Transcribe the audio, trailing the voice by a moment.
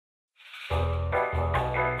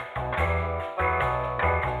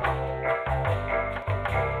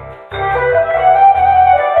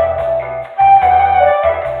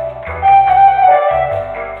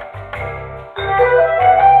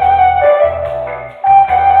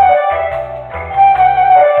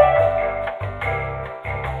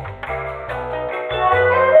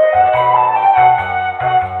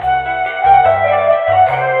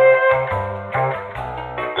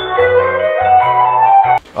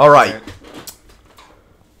All right.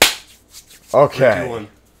 Okay.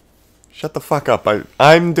 Shut the fuck up.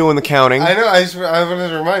 I'm doing the counting. I know. I wanted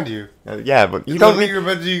to remind you. Yeah, but you don't. You're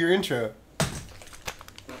about to do your intro.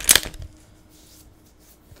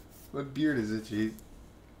 What beard is it, Chief?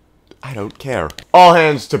 I don't care. All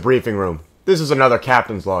hands to briefing room. This is another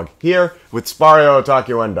captain's log. Here with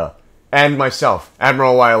Spario and myself,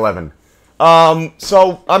 Admiral Y11.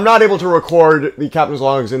 So I'm not able to record the captain's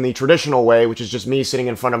logs in the traditional way, which is just me sitting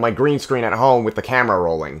in front of my green screen at home with the camera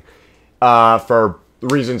rolling. For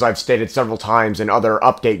reasons I've stated several times in other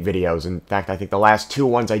update videos. In fact, I think the last two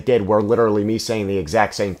ones I did were literally me saying the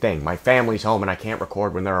exact same thing. My family's home and I can't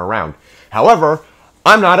record when they're around. However,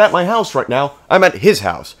 I'm not at my house right now. I'm at his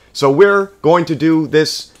house. So we're going to do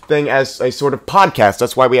this thing as a sort of podcast.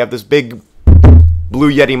 That's why we have this big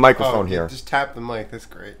Blue Yeti microphone here. Just tap the mic. That's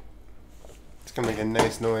great. It's going to make a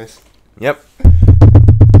nice noise. Yep.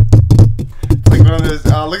 It's like one of those...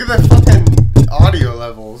 look at the fucking audio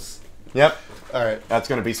levels. Yep. Alright. That's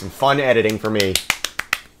going to be some fun editing for me.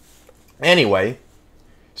 Anyway,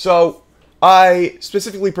 so I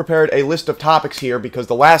specifically prepared a list of topics here because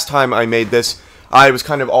the last time I made this, I was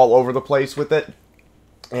kind of all over the place with it.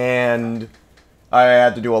 And I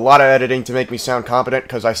had to do a lot of editing to make me sound competent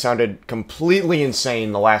because I sounded completely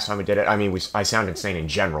insane the last time I did it. I mean, I sound insane in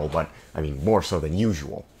general, but I mean more so than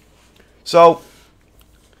usual. So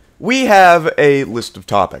we have a list of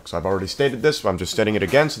topics. I've already stated this, but I'm just stating it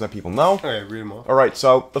again so that people know. Okay, read them all. All right,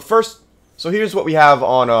 so here's what we have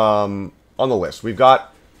on the list. We've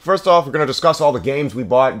got, first off, we're going to discuss all the games we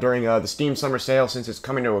bought during the Steam Summer Sale since it's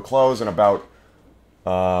coming to a close in about,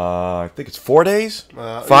 I think it's 4 days?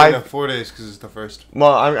 5? Yeah, no, 4 days because it's the first.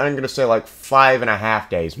 Well, I'm going to say like 5.5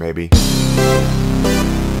 days maybe.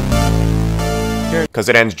 Because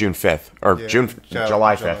it ends June 5th, or Yeah,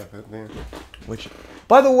 July 5th. Yeah. Which,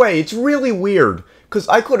 by the way, it's really weird, because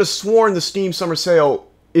I could have sworn the Steam Summer Sale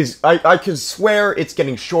is, I could swear it's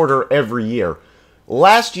getting shorter every year.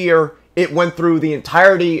 Last year, it went through the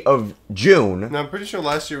entirety of June. No, I'm pretty sure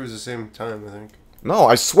last year was the same time, I think. No,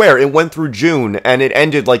 I swear, it went through June, and it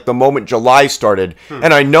ended, like, the moment July started.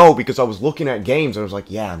 And I know, because I was looking at games, and I was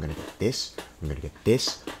like, yeah, I'm gonna get this, I'm gonna get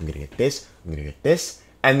this, I'm gonna get this, I'm gonna get this.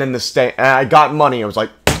 And then I got money, I was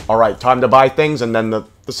like, alright, time to buy things, and then the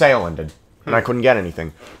sale ended. And I couldn't get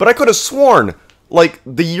anything. But I could have sworn, like,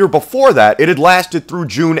 the year before that, it had lasted through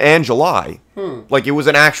June and July. Like, it was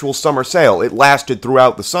an actual summer sale. It lasted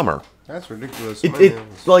throughout the summer. That's ridiculous.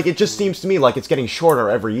 It just seems to me like it's getting shorter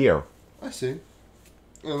every year. I see.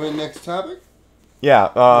 Next topic?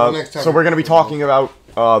 Yeah, next topic. So we're going to be talking about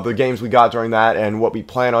the games we got during that and what we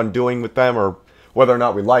plan on doing with them, or whether or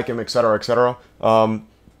not we like them, etc., etc.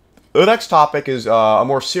 The next topic is a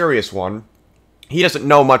more serious one. He doesn't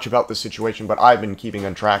know much about this situation, but I've been keeping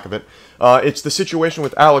on track of it. It's the situation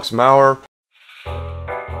with Alex Maurer.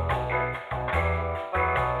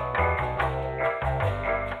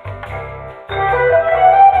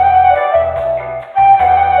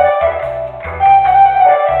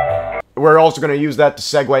 We're also going to use that to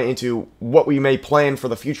segue into what we may plan for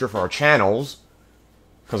the future for our channels.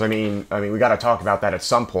 Because, I mean, we got to talk about that at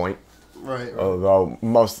some point. Right. Although,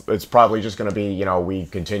 it's probably just going to be, you know, we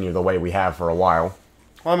continue the way we have for a while.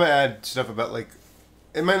 Well, I'm going to add stuff about, like,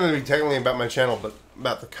 it might not be technically about my channel, but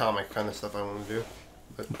about the comic kind of stuff I want to do.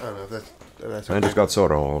 But, I don't know if that's okay. I just got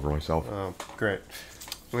soda all over myself. Oh, great.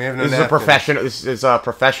 We have no This is a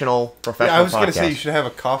professional, professional Yeah, I was going to podcast. say you should have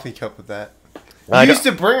a coffee cup with that. You used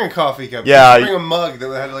to bring a coffee cup. Yeah. You used to bring a mug that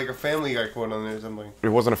had, like, a Family Guy quote on there or something. It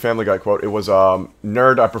wasn't a Family Guy quote. It was,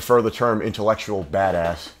 nerd, I prefer the term intellectual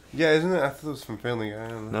badass. Yeah, isn't it? I thought it was from Family Guy. I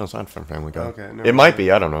don't know. No, it's not from Family Guy. Okay. It might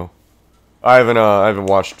be. I don't know. I haven't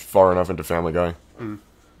watched far enough into Family Guy.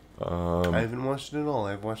 I haven't watched it at all.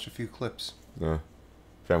 I've watched a few clips. Yeah.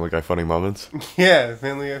 Family Guy funny moments. Yeah,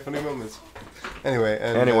 Family Guy funny moments. Anyway.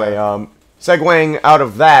 Segueing out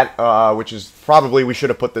of that, which is probably we should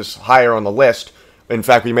have put this higher on the list. In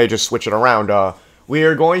fact, we may just switch it around. We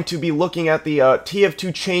are going to be looking at the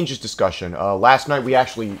TF2 Changes discussion. Last night we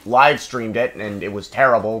actually live streamed it, and it was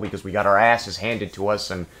terrible because we got our asses handed to us,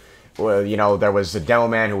 and you know, there was a demo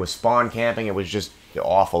man who was spawn camping. It was just an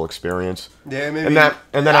awful experience. Yeah, maybe.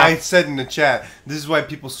 And then I said in the chat, this is why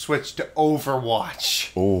people switched to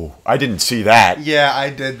Overwatch. Oh, I didn't see that. Yeah, I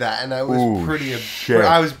did that, and I was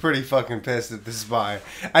pretty fucking pissed at the spy.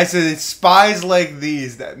 I said it's spies like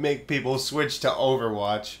these that make people switch to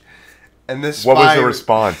Overwatch. And this spy, what was the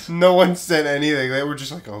response? No one said anything. They were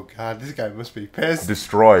just like, "Oh God, this guy must be pissed."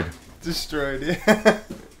 Destroyed. Yeah.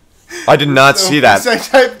 I did not see that. I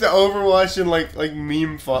typed the Overwatch in like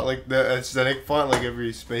meme font, like the aesthetic font, like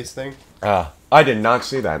every space thing. I did not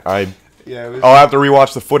see that. Yeah, I'll have to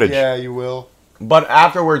rewatch the footage. Yeah, you will. But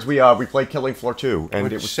afterwards, we played Killing Floor 2, and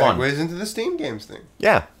it was fun. Which segues into the Steam games thing.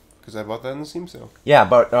 Yeah. Because I bought that in the Steam sale. Yeah,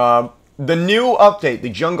 but the new update, the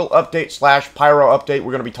Jungle update / Pyro update,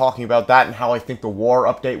 we're going to be talking about that and how I think the War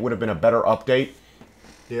update would have been a better update.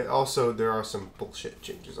 Yeah, also, there are some bullshit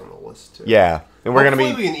changes on the list, too. Yeah. And we're going to be...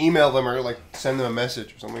 Hopefully we can email them or, like, send them a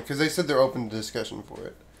message or something, because they said they're open to discussion for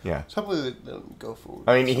it. Yeah. So hopefully they'll go forward.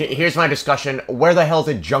 I mean, here's my discussion. Where the hell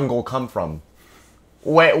did Jungle come from?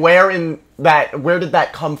 Where did that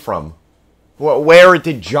come from? Where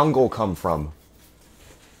did Jungle come from?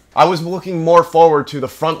 I was looking more forward to the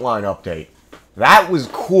Frontline update. That was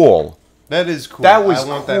cool. That is cool. That was I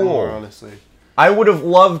want cool. that more, honestly. I would have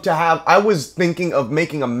loved to have... I was thinking of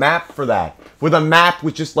making a map for that. With a map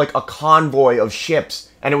with just like a convoy of ships.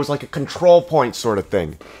 And it was like a control point sort of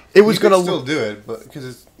thing. It was going to still do it, but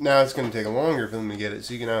because now it's going to take longer for them to get it,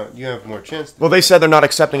 so you have more chance. Well, they said they're not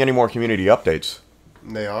accepting any more community updates.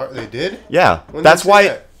 They are. They did. Yeah, that's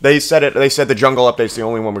why they said it. They said the Jungle update's the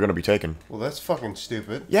only one we're going to be taking. Well, that's fucking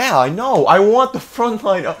stupid. Yeah, I know. I want the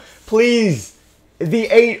Frontline. Please, the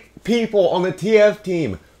 8 people on the TF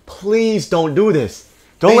team. Please don't do this.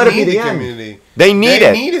 Don't let it be the end. Community. They need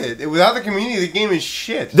it. They need it. Without the community, the game is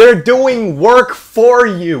shit. They're doing work for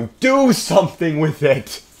you. Do something with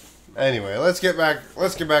it. Anyway, let's get back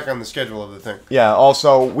on the schedule of the thing. Yeah,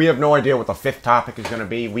 also, we have no idea what the 5th topic is going to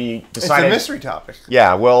be. We decided... It's a mystery topic.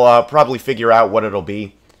 Yeah, we'll probably figure out what it'll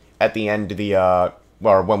be at the end of the,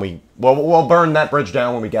 or when we... We'll burn that bridge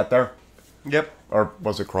down when we get there. Yep. Or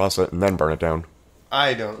was it cross it and then burn it down?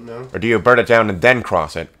 I don't know. Or do you burn it down and then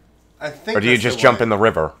cross it? I think. Or do you just jump in the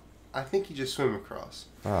river? I think you just swim across.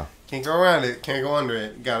 Ah. Can't go around it, can't go under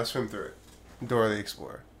it, gotta swim through it. Dora the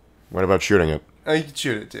Explorer. What about shooting it? Oh, you can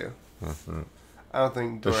shoot it too. I don't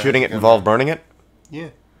think. Does shooting it involve burning it? Yeah.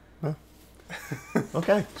 Huh.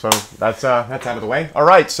 Okay, so that's out of the way. All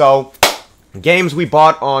right, so games we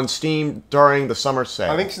bought on Steam during the summer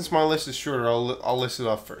sale. I think since my list is shorter, I'll list it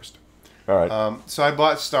off first. All right. So I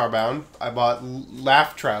bought Starbound. I bought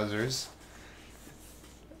Laugh Trousers.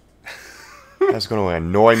 That's going to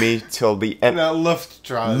annoy me till the end. No,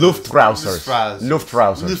 Lufttrousers. Luftrausers.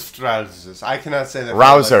 Luftrausers. Luftrausers. I cannot say that.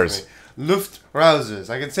 Rousers.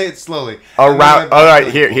 Luftrausers. I can say it slowly. All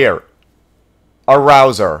right, here.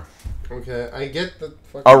 Arouser. Okay, I get the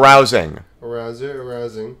fucking... Arousing.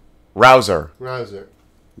 Arousing. Rouser.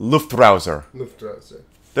 Luftrauser. Luftrauser.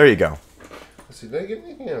 There you go. Let's see, did I get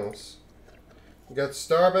anything else? I got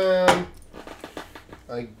Starbound.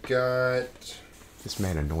 I got... This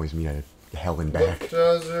man annoys me to hell and back.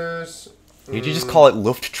 Trousers. Did you just call it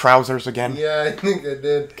Luft Trousers again? Yeah, I think I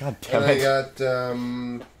did. God damn it.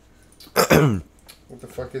 And I got, what the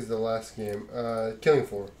fuck is the last game? Killing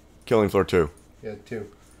Floor. Killing Floor 2. Yeah, 2.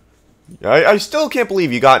 I still can't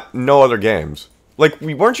believe you got no other games. Like,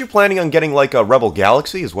 weren't you planning on getting, like, a Rebel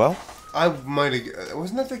Galaxy as well? I might have...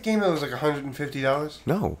 Wasn't that the game that was like $150?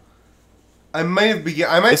 No. I might have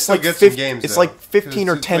I might it's still like get some games. It's like 15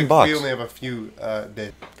 or 10 bucks. We only have a few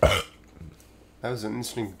days. That was an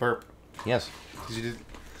interesting burp. Yes. You did...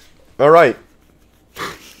 All right.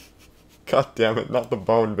 God damn it! Not the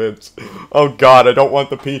bone bits. Oh God, I don't want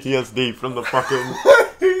the PTSD from the fucking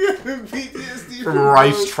PTSD from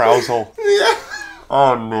rice trousel. Yeah.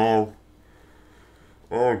 Oh no.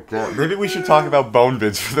 Oh God. Maybe we should talk about bone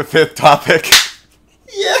bits for the 5th topic.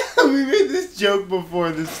 Yeah, we made this joke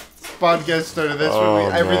before this podcast started. That's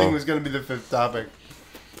everything was going to be the 5th topic.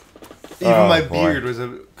 Even my beard was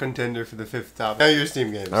a contender for the 5th topic. Now your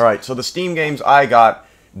Steam games. All right, so the Steam games I got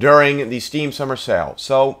during the Steam Summer Sale.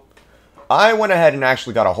 So I went ahead and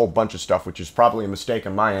actually got a whole bunch of stuff, which is probably a mistake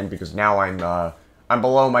on my end because now I'm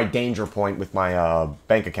below my danger point with my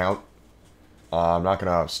bank account. I'm not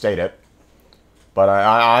gonna state it, but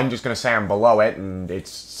I'm just gonna say I'm below it, and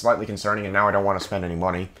it's slightly concerning. And now I don't want to spend any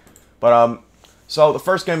money. But so the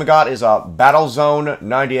first game I got is Battlezone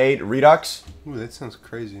 98 Redux. Ooh, that sounds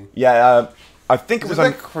crazy. Yeah, I think it was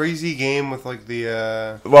that crazy game with like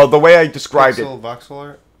the well, the way I described voxel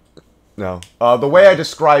art. No, the way I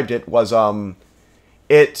described it was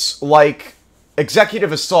it's like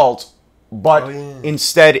Executive Assault, but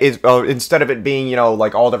instead of it being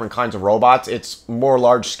like all different kinds of robots, it's more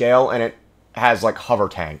large scale and it has like hover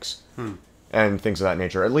tanks and things of that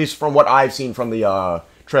nature. At least from what I've seen from the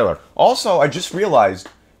trailer. Also, I just realized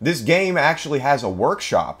this game actually has a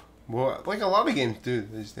workshop. Well, like a lot of games do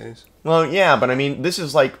these days. Well, yeah, but I mean, this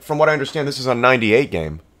is like, from what I understand, this is a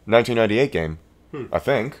 1998 game, I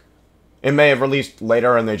think. It may have released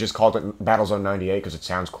later and they just called it Battlezone 98 because it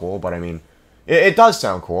sounds cool, but I mean, it does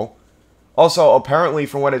sound cool. Also, apparently,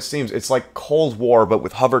 from what it seems, it's like Cold War, but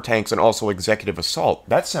with hover tanks and also executive assault.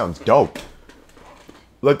 That sounds dope.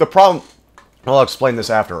 Like, the problem... I'll explain this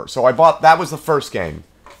after. So I bought... That was the first game.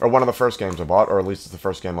 Or one of the first games I bought, or at least it's the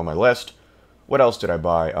first game on my list. What else did I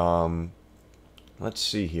buy? Let's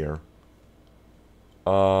see here.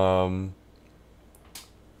 I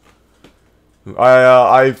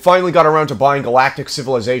finally got around to buying Galactic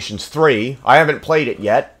Civilizations 3. I haven't played it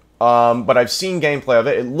yet. But I've seen gameplay of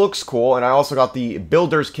it. It looks cool, and I also got the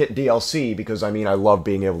Builder's Kit DLC, because, I mean, I love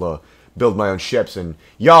being able to build my own ships, and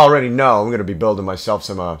y'all already know I'm going to be building myself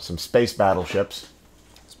some space battleships.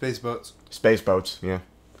 Space boats. Space boats, yeah.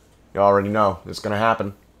 You already know. It's going to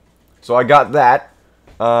happen. So I got that.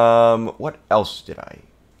 What else did I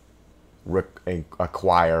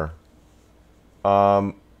acquire?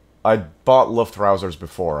 I bought Luftrausers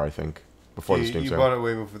before, I think. Before the Steam sale. You bought it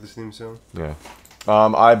way before the Steam sale. Yeah.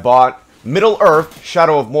 I bought Middle-earth,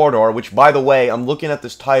 Shadow of Mordor, which, by the way, I'm looking at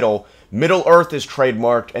this title. Middle-earth is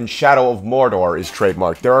trademarked, and Shadow of Mordor is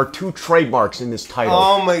trademarked. There are 2 trademarks in this title.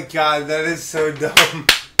 Oh my god, that is so dumb.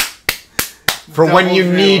 For when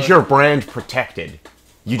you need your brand protected.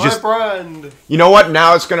 My brand! You know what?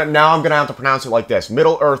 Now I'm gonna have to pronounce it like this.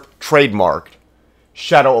 Middle-earth, trademarked.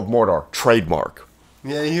 Shadow of Mordor, trademark.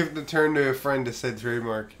 Yeah, you have to turn to a friend to say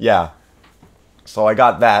trademark. Yeah. So I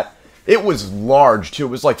got that. It was large, too. It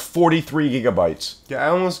was like 43 gigabytes. Yeah, I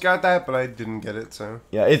almost got that, but I didn't get it, so...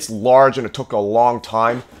 Yeah, it's large, and it took a long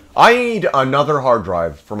time. I need another hard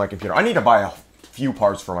drive for my computer. I need to buy a few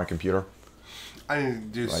parts for my computer. I need to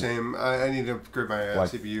do the same. I need to upgrade my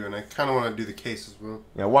CPU, and I kind of want to do the case as well.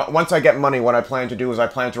 Yeah, once I get money, what I plan to do is I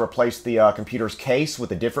plan to replace the computer's case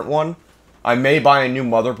with a different one. I may buy a new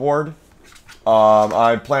motherboard.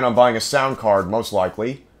 I plan on buying a sound card, most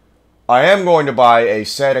likely. I am going to buy a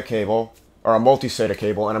SATA cable, or a multi-SATA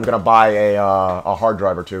cable, and I'm going to buy a hard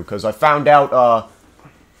drive or two, because I found out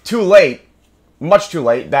too late, much too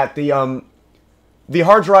late, that the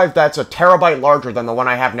hard drive that's a terabyte larger than the one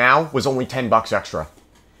I have now was only $10 extra.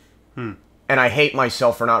 And I hate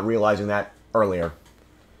myself for not realizing that earlier.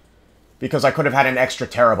 Because I could have had an extra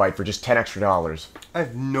terabyte for just $10 extra. I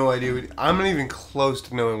have no idea. I'm not even close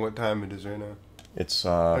to knowing what time it is right now. It's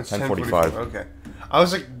 10:45. Okay. I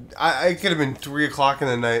was like, I could have been 3 o'clock in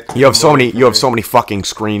the night. You have so many fucking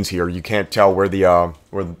screens here. You can't tell where this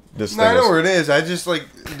thing is. I know where it is. I just like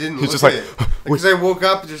didn't look just at like, it because I woke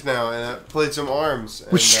up just now and I played some ARMS.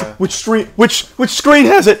 And, which screen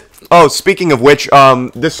has it? Oh, speaking of which,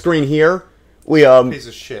 this screen here, we piece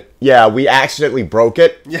of shit. Yeah, we accidentally broke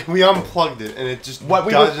it. Yeah, we unplugged it and it just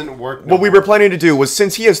doesn't work. What we were planning to do was,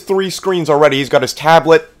 since he has 3 screens already, he's got his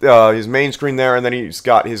tablet, his main screen there, and then he's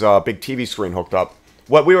got his big TV screen hooked up.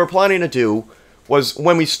 What we were planning to do was,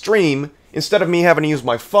 when we stream, instead of me having to use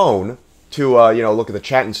my phone to look at the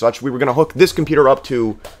chat and such, we were going to hook this computer up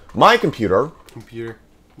to my computer. Computer.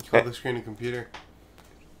 You call the screen a computer?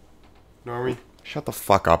 Normie? Shut the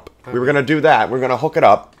fuck up. Okay. We were going to do that. We were going to hook it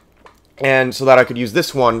up, and so that I could use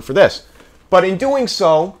this one for this. But in doing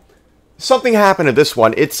so, something happened to this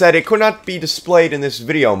one. It said it could not be displayed in this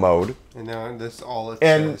video mode. And now that's all it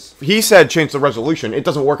says. And he said change the resolution. It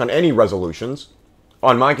doesn't work on any resolutions.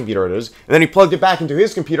 On my computer it is. And then he plugged it back into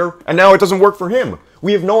his computer, and now it doesn't work for him.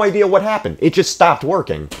 We have no idea what happened. It just stopped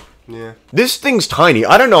working. Yeah. This thing's tiny.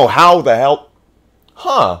 I don't know how the hell...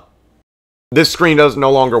 Huh. This screen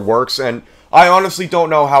no longer works, and I honestly don't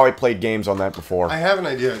know how I played games on that before. I have an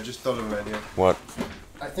idea. I just thought of an idea. What?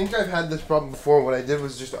 I think I've had this problem before. What I did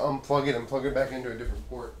was just unplug it and plug it back into a different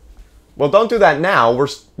port. Well, don't do that now.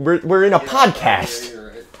 We're in a podcast. Yeah, you're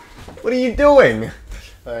right. What are you doing?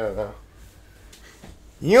 I don't know.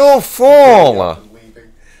 You fool!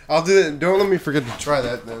 I'll do it. Don't let me forget to try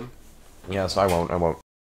that then. Yes, I won't.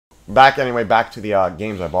 Back to the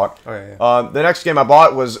games I bought. Oh, yeah. The next game I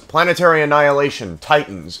bought was Planetary Annihilation,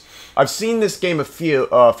 Titans. I've seen this game a few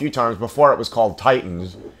times before it was called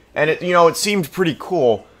Titans, and it seemed pretty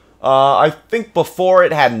cool. I think before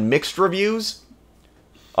it had mixed reviews,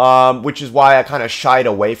 which is why I kind of shied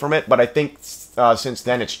away from it, but I think since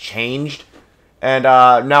then it's changed, and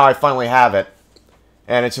now I finally have it.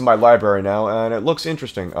 And it's in my library now, and it looks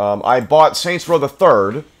interesting. I bought Saints Row the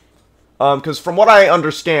Third, because from what I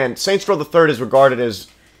understand, Saints Row the Third is regarded as,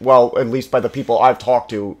 well, at least by the people I've talked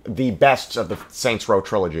to, the best of the Saints Row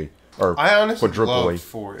trilogy. Or I honestly quadruply. loved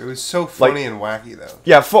 4. It was so funny and wacky, though.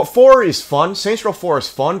 Yeah, 4 is fun. Saints Row 4 is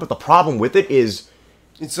fun, but the problem with it is...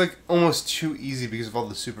 It's, like, almost too easy because of all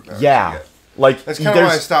the superpowers you get. Like, that's kind of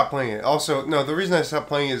why I stopped playing it. Also, no, the reason I stopped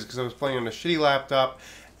playing it is because I was playing on a shitty laptop,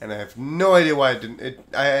 and I have no idea why it didn't. It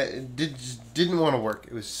just didn't want to work.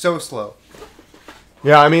 It was so slow.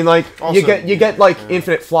 Yeah, I mean, like, Also, you get like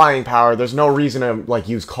infinite flying power. There's no reason to like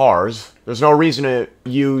use cars. There's no reason to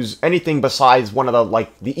use anything besides one of the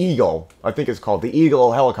like the Eagle. I think it's called the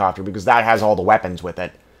Eagle helicopter because that has all the weapons with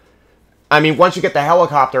it. I mean, once you get the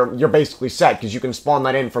helicopter, you're basically set because you can spawn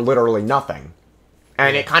that in for literally nothing.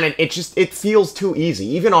 And it feels too easy.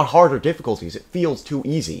 Even on harder difficulties, it feels too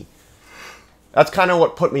easy. That's kind of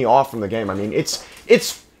what put me off from the game. I mean, it's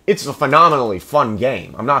a phenomenally fun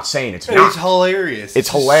game. I'm not saying it's not. It's hilarious. It's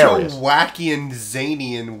hilarious. So wacky and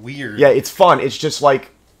zany and weird. Yeah, it's fun. It's just like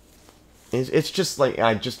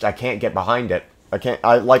I can't get behind it.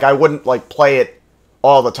 I wouldn't like play it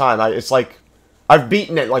all the time. It's like I've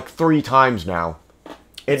beaten it like 3 times now.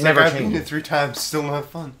 It never changes. I've beaten it 3 times, still not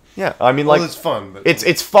fun. Yeah, I mean, like... Well, it's fun, but...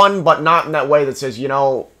 It's fun, but not in that way that says, you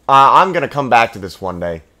know, I'm gonna come back to this one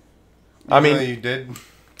day. I mean... you did?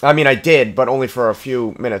 I mean, I did, but only for a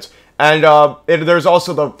few minutes. And, there's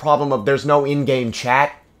also the problem of there's no in-game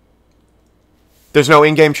chat. There's no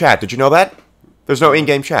in-game chat. Did you know that? There's no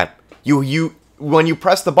in-game chat. When you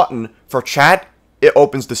press the button for chat, it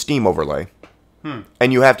opens the Steam overlay.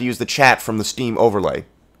 And you have to use the chat from the Steam overlay.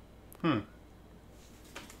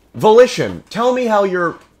 Volition, tell me how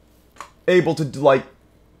you're able to, like,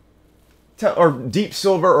 or Deep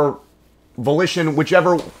Silver or Volition,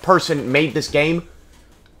 whichever person made this game,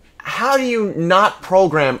 how do you not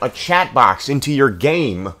program a chat box into your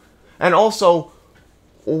game? And also,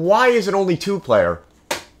 why is it only 2-player?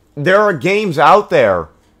 There are games out there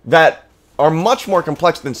that are much more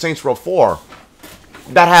complex than Saints Row 4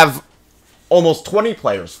 that have almost 20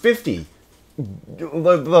 players, 50.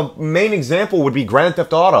 The main example would be Grand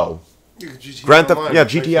Theft Auto.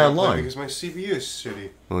 GTA Online. Because my CPU is shitty.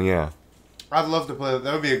 Well, yeah. I'd love to play that.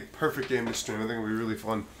 That would be a perfect game to stream. I think it would be really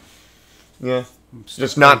fun. Yeah.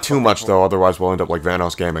 Just not too much, though, otherwise we'll end up like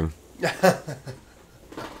Vanos Gaming. I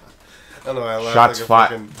don't know, I laughed Shots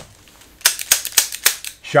like a fucking...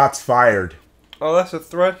 Shots fired. Oh, that's a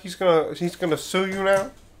threat? He's gonna sue you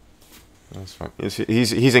now? That's fine.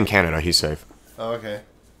 He's in Canada. He's safe. Oh, okay.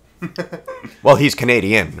 Well, he's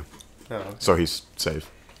Canadian. Oh, okay. So he's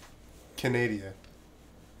safe. Canada.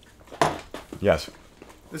 Yes.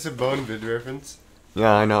 This is a Bone Vid reference.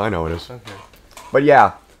 Yeah, I know it is. Okay. But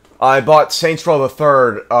yeah, I bought Saints Row the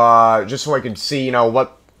Third just so I could see, you know,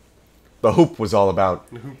 what the hoop was all about.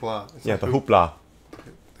 The hoopla. Yeah, the hoopla.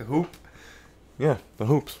 The hoop? Yeah, the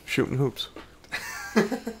hoops. Shooting hoops.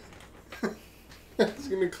 I was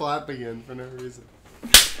gonna clap again for no reason.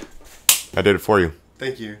 I did it for you.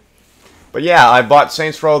 Thank you. But yeah, I bought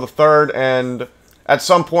Saints Row the Third, and at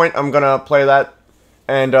some point I'm gonna play that,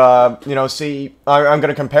 and you know, see. I'm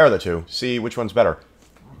gonna compare the two, see which one's better.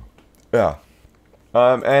 Yeah.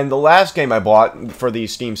 And the last game I bought for the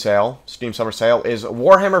Steam Summer Sale, is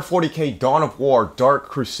Warhammer 40k Dawn of War Dark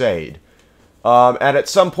Crusade. And at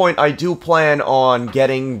some point I do plan on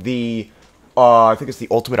getting the, I think it's the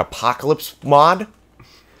Ultimate Apocalypse mod,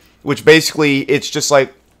 which basically it's just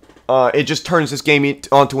like, it just turns this game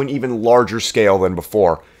onto an even larger scale than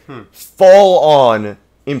before. Full-on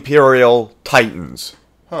Imperial Titans,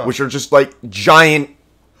 which are just like giant,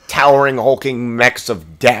 towering, hulking mechs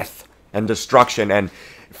of death and destruction, and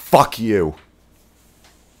fuck you.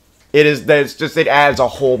 It adds a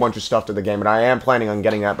whole bunch of stuff to the game, and I am planning on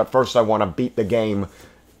getting that, but first I want to beat the game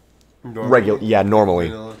normally.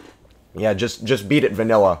 Vanilla. Yeah, just beat it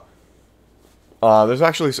vanilla. It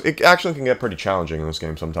actually can get pretty challenging in this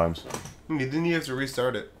game sometimes. Didn't you have to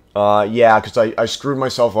restart it? Yeah, because I screwed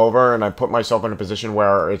myself over, and I put myself in a position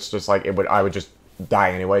where it's just like, I would just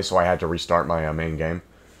die anyway, so I had to restart my main game.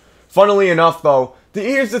 Funnily enough, though,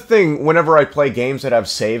 here's the thing, whenever I play games that have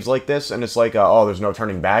saves like this, and it's like, oh, there's no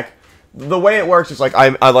turning back, the way it works is like,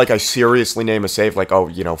 I seriously name a save, like, oh,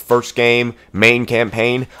 you know, first game, main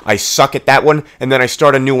campaign, I suck at that one, and then I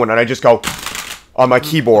start a new one, and I just go on my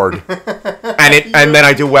keyboard, and then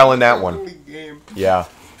I do well in that one. Game. Yeah.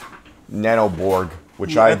 Nanoborg,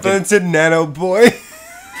 which I thought it said Nano Boy.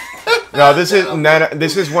 No, this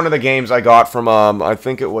is one of the games I got from, I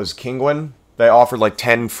think it was Kingwin. They offered like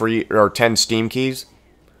 10 Steam keys.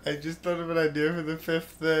 I just thought of an idea for the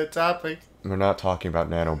 5th topic. We're not talking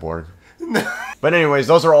about Nanoborg. But anyways,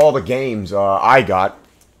 those are all the games I got.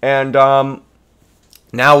 And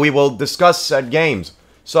now we will discuss said games.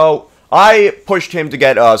 So, I pushed him to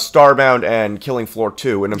get Starbound and Killing Floor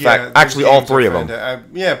 2. And in fact, actually all 3 of them.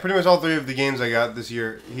 Yeah, pretty much all 3 of the games I got this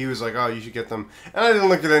year. He was like, oh, you should get them. And I didn't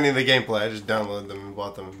look at any of the gameplay. I just downloaded them and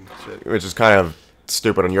bought them and shit. Which is kind of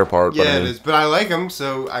stupid on your part. Yeah, but it is. But I like them,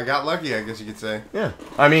 so I got lucky, I guess you could say. Yeah.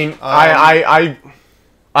 I mean, I'd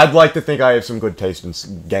like to think I have some good taste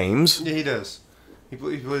in games. Yeah, he does. He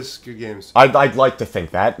plays good games. I'd like to think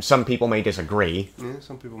that. Some people may disagree. Yeah,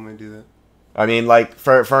 some people may do that. I mean, like,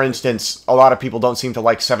 for instance, a lot of people don't seem to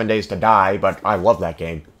like 7 Days to Die, but I love that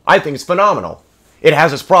game. I think it's phenomenal. It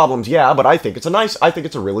has its problems, yeah, but I think it's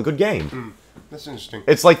a really good game. That's interesting.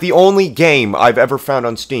 It's like the only game I've ever found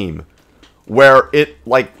on Steam where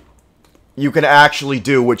you can actually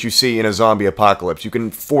do what you see in a zombie apocalypse. You can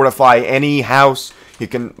fortify any house, you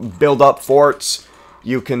can build up forts,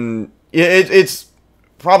 you can... It's,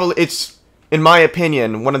 in my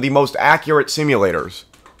opinion, one of the most accurate simulators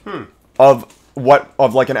of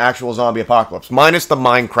like an actual zombie apocalypse. Minus the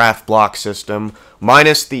Minecraft block system,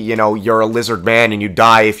 minus the, you're a lizard man and you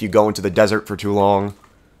die if you go into the desert for too long.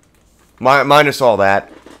 Minus all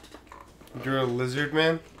that. You're a lizard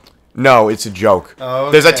man? No, it's a joke. Oh,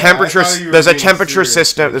 okay. There's a temperature system, There's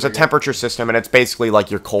a temperature system, and it's basically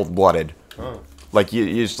like you're cold-blooded. Oh. Like your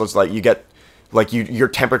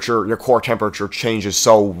temperature, your core temperature changes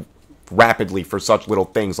so rapidly for such little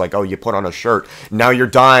things, like, oh, you put on a shirt, now you're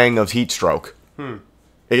dying of heat stroke.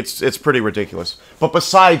 It's pretty ridiculous. But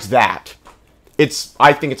besides that,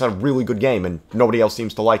 I think it's a really good game, and nobody else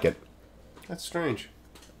seems to like it. That's strange.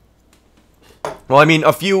 Well, I mean,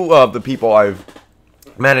 a few of the people I've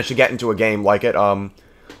managed to get into a game like it, one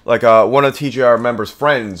of TJR members'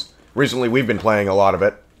 friends, recently we've been playing a lot of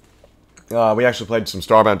it. We actually played some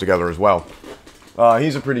Starbound together as well.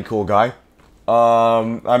 He's a pretty cool guy.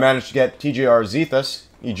 I managed to get TJR Zethus.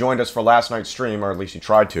 He joined us for last night's stream, or at least he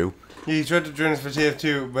tried to. Yeah, he tried to join us for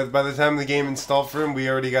TF2, but by the time the game installed for him, we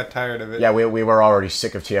already got tired of it. Yeah, we were already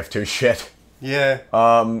sick of TF2 shit. Yeah.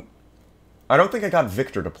 I don't think I got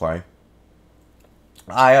Victor to play.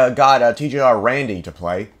 I got TJR Randy to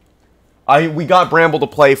play. We got Bramble to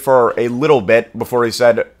play for a little bit before he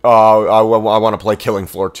said, I want to play Killing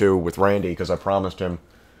Floor 2 with Randy, because I promised him.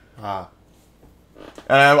 Ah.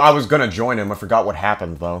 And I was going to join him. I forgot what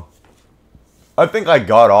happened, though. I think I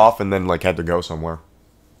got off and then, had to go somewhere.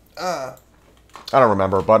 I don't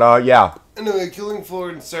remember, but, yeah. Anyway, Killing Floor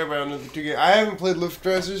and Starbound are the two games. I haven't played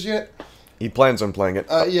Luftreisers yet. He plans on playing it.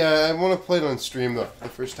 Yeah, I want to play it on stream, though, for the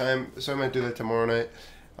first time, so I might do that tomorrow night.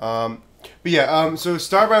 But yeah, so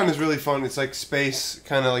Starbound is really fun. It's like space,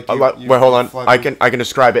 kind of like wait, hold on. I can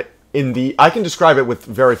describe it I can describe it with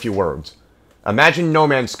very few words. Imagine No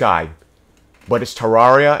Man's Sky, but it's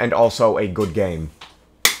Terraria and also a good game.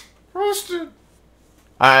 Roasted.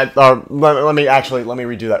 Let me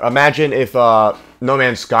redo that. Imagine if No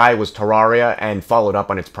Man's Sky was Terraria and followed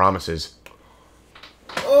up on its promises.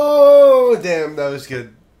 Oh, damn, that was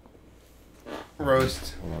good.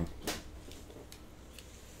 Roast. Hold on.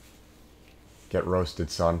 Get roasted,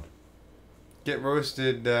 son. Get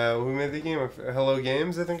roasted. Who made the game? Hello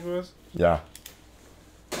Games, I think it was. Yeah.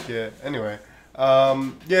 Yeah. Anyway.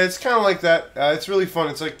 Yeah, it's kind of like that. It's really fun.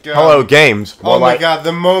 It's like Hello Games. Oh my god,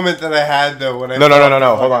 the moment that I had though when I no.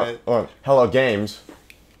 Hold on. Hello Games.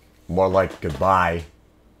 More like goodbye.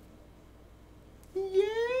 Yeah.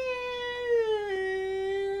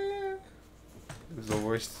 It was the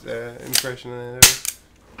worst impression I ever.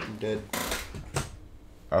 I'm dead.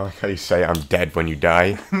 I like how you say I'm dead when you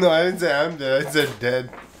die. No, I didn't say I'm dead. I said dead.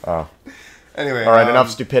 Oh. Anyway. All right, enough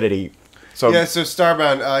stupidity. So yeah, so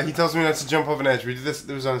Starbound, he tells me not to jump off an edge. We did this.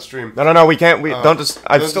 It was on stream. No, we can't. Don't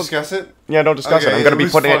discuss it. Yeah, don't discuss it. I'm gonna be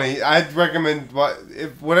putting funny. I'd recommend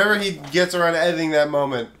whatever he gets around editing that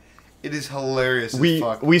moment. It is hilarious.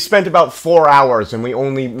 We spent about 4 hours and we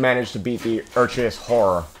only managed to beat the Urchius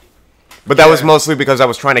Horror, but that was mostly because I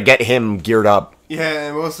was trying to get him geared up. Yeah,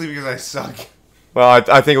 and mostly because I suck. Well,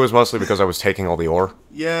 I think it was mostly because I was taking all the ore.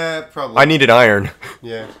 Yeah, probably. I needed iron.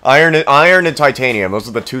 Yeah. Iron and titanium. Those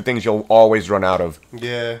are the two things you'll always run out of.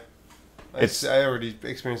 Yeah. I already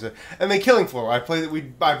experienced that. And then Killing Floor. I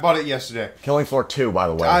bought it yesterday. Killing Floor 2, by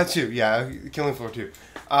the way. 2. Yeah, Killing Floor 2.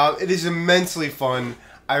 It is immensely fun.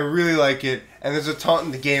 I really like it. And there's a taunt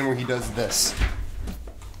in the game where he does this.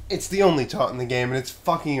 It's the only taunt in the game, and it's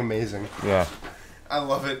fucking amazing. Yeah. I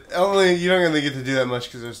love it. You don't really get to do that much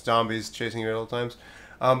because there's zombies chasing you at all times.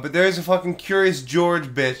 But there's a fucking Curious George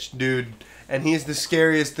bitch, dude. And he's the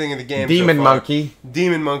scariest thing in the game. Demon Monkey.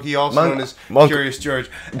 Demon Monkey, also known as Curious George.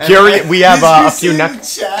 We have a few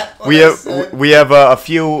we have a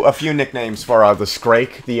few nicknames for the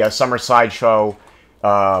Scrake, the Summer Sideshow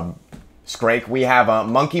Scrake. We have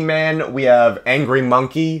Monkey Man. We have Angry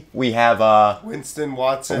Monkey. We have Winston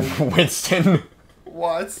Watson. Winston.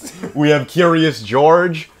 What? We have Curious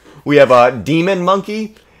George. We have a Demon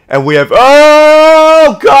Monkey. And we have...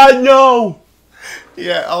 Oh, God, no!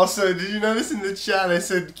 Yeah, also, did you notice in the chat I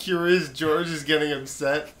said Curious George is getting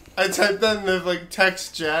upset? I typed that in the,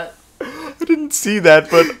 text chat. I didn't see that,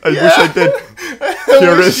 but I wish I did.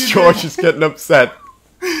 Curious George is getting upset.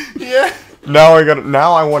 Yeah. Now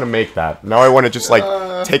I want to make that. Now I want to just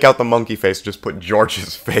like take out the monkey face, just put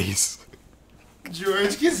George's face.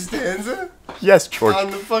 George Costanza? Yes, George. On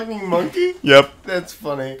the fucking monkey? Yep. That's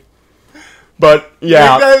funny. But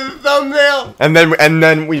yeah. Make that the thumbnail. And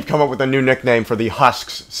then we've come up with a new nickname for the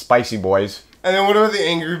Husks Spicy Boys. And then what about the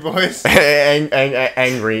Angry Boys? Anger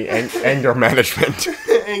management.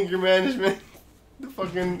 Anger management. The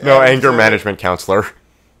fucking anger management counselor.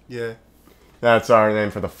 Yeah. That's our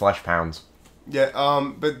name for the Flesh Pounds. Yeah,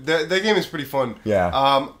 but that game is pretty fun. Yeah.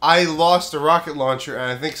 I lost a rocket launcher,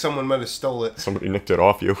 and I think someone might have stole it. Somebody nicked it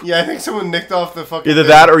off you. Yeah, I think someone nicked off the fucking Either thing.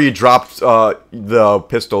 that or you dropped the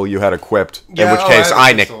pistol you had equipped. Yeah, in which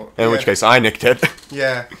case I nicked it.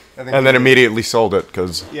 Yeah. I think And then immediately sold it,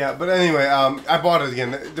 because... Yeah, but anyway, I bought it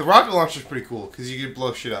again. The rocket launcher's pretty cool, because you could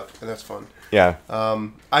blow shit up, and that's fun. Yeah.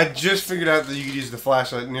 I just figured out that you could use the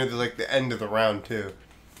flashlight near the end of the round, too.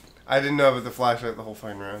 I didn't know about the flashlight the whole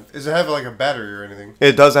fucking round. Does it have, like, a battery or anything?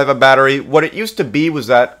 It does have a battery. What it used to be was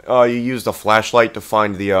that you used a flashlight to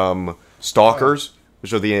find the stalkers,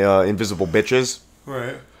 which are the invisible bitches.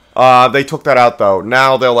 Right. They took that out, though.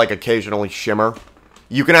 Now they'll, like, occasionally shimmer.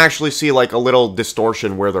 You can actually see, like, a little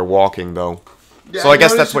distortion where they're walking, though. Yeah, so I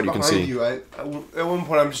guess that's what you can see. At one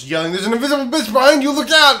point, I'm just yelling, "There's an invisible bitch behind you!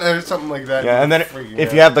 Look out!" Or something like that. Yeah, and then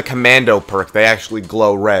if you have the commando perk, they actually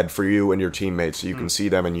glow red for you and your teammates, so you can see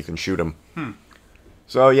them and you can shoot them.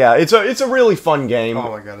 So yeah, it's a really fun game.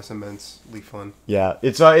 Oh my god, it's immensely fun. Yeah,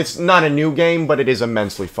 it's not a new game, but it is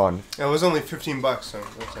immensely fun. It was only $15, so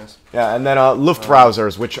that's nice. Yeah, and then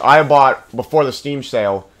Luftbrausers, which I bought before the Steam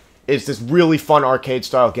sale, is this really fun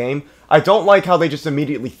arcade-style game. I don't like how they just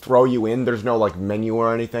immediately throw you in. There's no, like, menu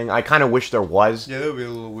or anything. I kind of wish there was. Yeah, that would be a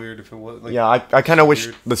little weird if it was. Like, yeah, I kind of wish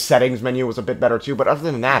the settings menu was a bit better, too. But other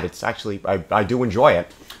than that, it's actually... I do enjoy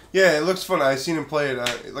it. Yeah, it looks fun. I've seen him play it.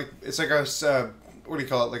 It's like a... what do you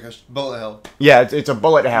call it? Like a bullet hell. Yeah, it's a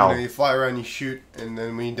bullet hell. You know, you fly around, you shoot, and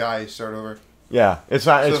then when you die, you start over. Yeah, it's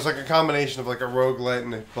not... So it's like a combination of, like, a roguelite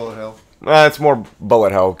and a bullet hell. It's more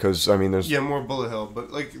bullet hell, because, I mean, there's... Yeah, more bullet hell.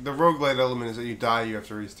 But, like, the roguelite element is that you die, you have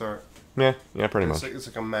to restart. Yeah, pretty much. It's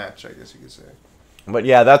like a match, I guess you could say. But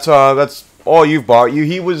yeah, that's all you've bought.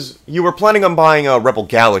 You were planning on buying Rebel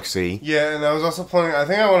Galaxy. Yeah, and I was also planning... I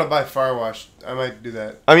think I want to buy Firewatch. I might do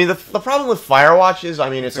that. I mean, the problem with Firewatch is, I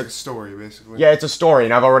mean, it's like a story, basically. Yeah, it's a story,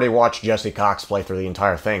 and I've already watched Jesse Cox play through the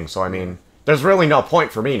entire thing, so I mean, there's really no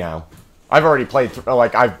point for me now. I've already played through,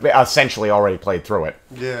 like, I've essentially already played through it.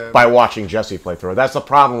 Yeah. By watching Jesse play through it. That's the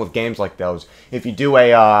problem with games like those. If you do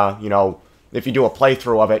a, if you do a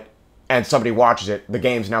playthrough of it, and somebody watches it, the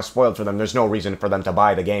game's now spoiled for them. There's no reason for them to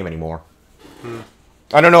buy the game anymore.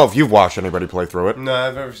 I don't know if you've watched anybody play through it. No,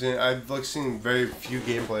 I've never seen it. I've like seen very few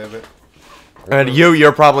gameplay of it. And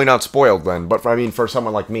you're probably not spoiled then, but for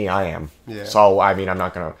someone like me, I am. Yeah. So I mean, I'm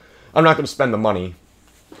not gonna spend the money.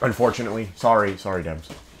 Unfortunately, sorry, Debs.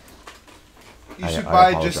 You should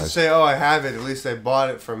buy just to say, "Oh, I have it. At least I bought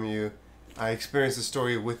it from you. I experienced the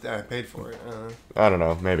story with that. I paid for it." I don't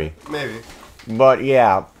know, maybe. Maybe. But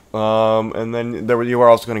yeah. And then you were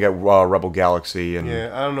also gonna get Rebel Galaxy and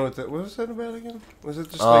yeah, I don't know what was that about again? Was it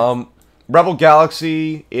just like Rebel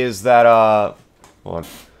Galaxy is that hold on,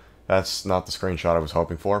 that's not the screenshot I was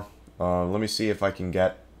hoping for. Let me see if I can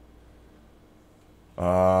get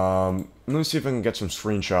some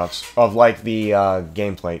screenshots of like the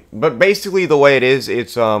gameplay. But basically the way it is,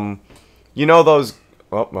 it's you know those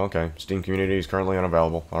okay, Steam community is currently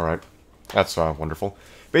unavailable. All right, that's wonderful.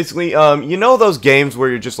 Basically, you know those games where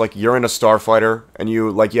you're just like you're in a starfighter and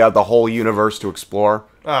you have the whole universe to explore,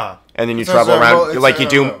 and then you travel around.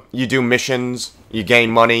 You do missions, you gain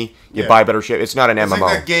money, you buy better shit. It's not an MMO. It's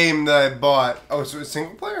like that game that I bought. Oh, so it's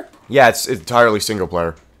single player? Yeah, it's entirely single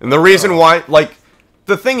player. And the reason why, like,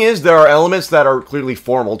 the thing is, there are elements that are clearly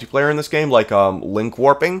for multiplayer in this game, like link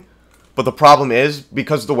warping. But the problem is,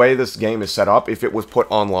 because of the way this game is set up, if it was put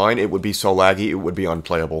online, it would be so laggy, it would be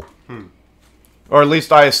unplayable. Or at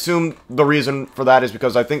least I assume the reason for that is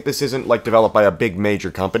because I think this isn't like developed by a big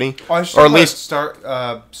major company. Oh, or at least Star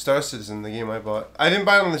Citizen, the game I bought. I didn't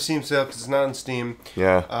buy it on the Steam sale because it's not on Steam.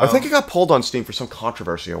 Yeah, I think it got pulled on Steam for some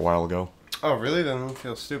controversy a while ago. Oh, really? Then I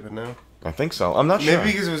feel stupid now. I think so. I'm not sure.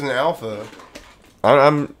 Maybe because it was an alpha.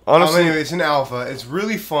 I'm honestly. Anyway, it's an alpha. It's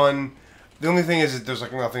really fun. The only thing is that there's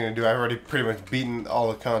like nothing to do. I've already pretty much beaten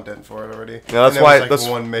all the content for it already. Yeah, that's why. That's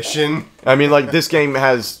one mission. I mean, like this game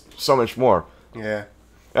has so much more. Yeah.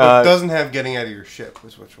 It doesn't have getting out of your ship,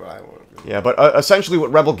 is what I want to do. Yeah, but essentially what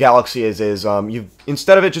Rebel Galaxy is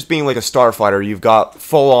instead of it just being like a starfighter, you've got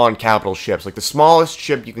full-on capital ships. Like the smallest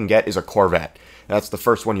ship you can get is a Corvette. That's the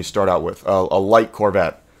first one you start out with, a light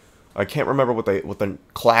Corvette. I can't remember what the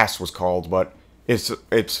class was called, but It's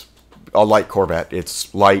a light Corvette.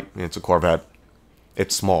 It's light. It's a Corvette.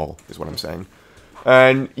 It's small, is what I'm saying.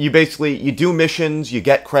 And you do missions, you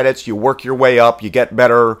get credits, you work your way up, you get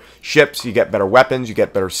better ships, you get better weapons, you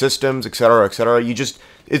get better systems, etc., etc.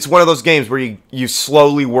 It's one of those games where you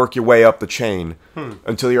slowly work your way up the chain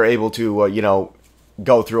until you're able to,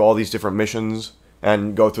 go through all these different missions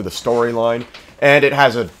and go through the storyline. And it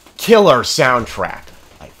has a killer soundtrack.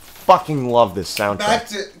 Fucking love this soundtrack. Back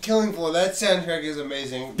to Killing Floor, that soundtrack is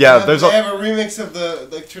amazing. Yeah, they have a remix of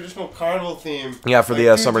the traditional carnival theme. Yeah, for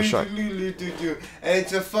the Summer Shine. And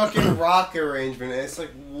it's a fucking rock arrangement. And it's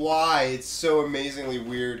like, why? It's so amazingly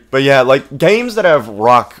weird. But yeah, like games that have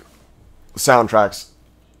rock soundtracks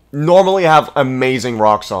normally have amazing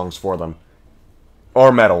rock songs for them,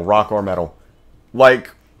 or metal, rock or metal.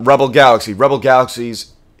 Like Rebel Galaxy. Rebel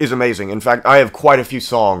Galaxy's is amazing. In fact, I have quite a few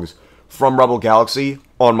songs from Rebel Galaxy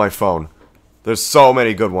on my phone. There's so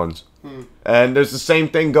many good ones. And there's the same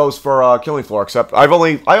thing goes for Killing Floor, except I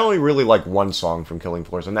only really like one song from Killing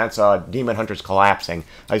Floors, and that's Demon Hunters Collapsing.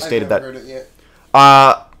 I've never heard it yet.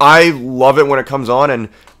 I love it when it comes on, and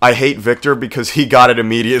I hate Victor because he got it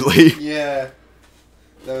immediately. Yeah.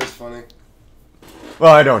 That was funny.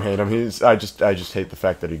 Well, I don't hate him. I just hate the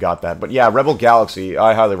fact that he got that. But yeah, Rebel Galaxy,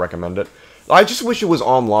 I highly recommend it. I just wish it was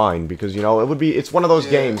online because it's one of those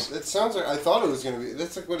games. It sounds like I thought it was gonna be.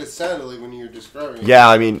 That's like what it sounded like when you were describing it. Yeah,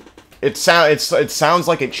 I mean, it sounds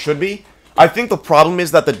like it should be. I think the problem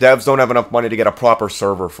is that the devs don't have enough money to get a proper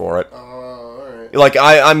server for it. Alright. Like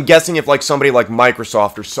I'm guessing if like somebody like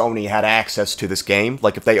Microsoft or Sony had access to this game,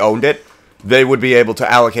 like if they owned it, they would be able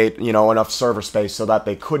to allocate enough server space so that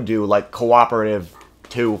they could do like cooperative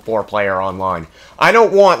 2-4 player online. I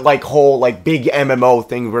don't want like whole like big MMO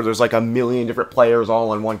thing where there's like a million different players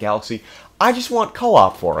all in one galaxy. I just want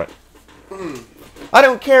co-op for it. I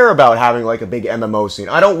don't care about having like a big MMO scene.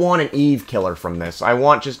 I don't want an Eve killer from this. I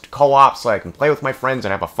want just co-op so I can play with my friends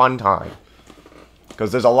and have a fun time.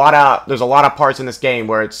 Because there's a lot of parts in this game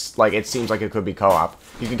where it's like it seems like it could be co-op.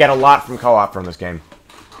 You could get a lot from co-op from this game.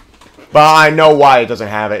 But I know why it doesn't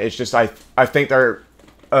have it. It's just I think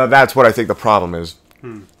that's what I think the problem is.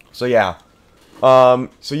 So yeah, so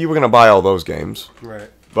you were gonna buy all those games, right?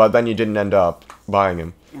 But then you didn't end up buying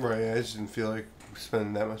them, right? I just didn't feel like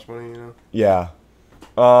spending that much money, Yeah.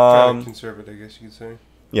 Trying to conserve it, I guess you could say.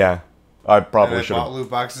 Yeah, I probably should have bought loot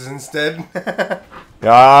boxes instead.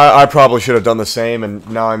 Yeah, I probably should have done the same, and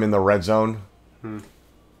now I'm in the red zone.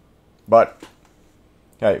 But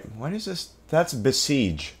hey, what is this? That's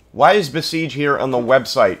Besiege. Why is Besiege here on the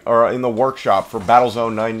website or in the workshop for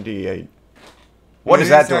Battlezone 98? What is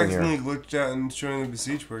that doing here? Maybe glitched out and showing the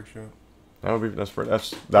Besiege workshop. That would be that would be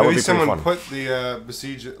Maybe pretty someone fun. put the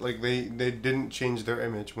Besiege like they didn't change their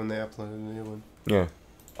image when they uploaded the new one. Yeah.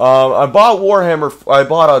 I bought Warhammer. I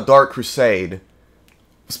bought a Dark Crusade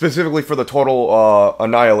specifically for the Total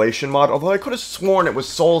Annihilation mod. Although I could have sworn it was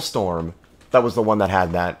Soulstorm that was the one that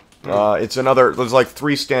had that. It's another. There's like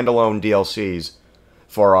 3 standalone DLCs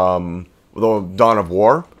for the Dawn of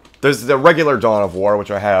War. There's the regular Dawn of War,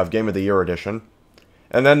 which I have, Game of the Year edition.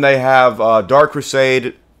 And then they have Dark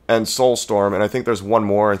Crusade and Soulstorm, and I think there's one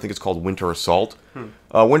more. I think it's called Winter Assault.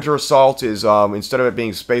 Winter Assault is, instead of it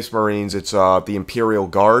being Space Marines, it's the Imperial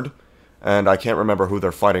Guard, and I can't remember who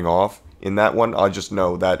they're fighting off in that one. I just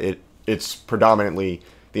know that it's predominantly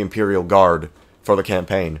the Imperial Guard for the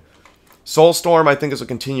campaign. Soulstorm, I think, is a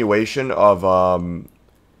continuation of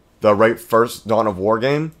the first Dawn of War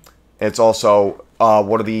game. It's also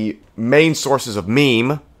one of the main sources of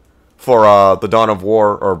meme for the Dawn of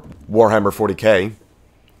War or Warhammer 40k.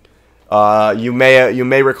 You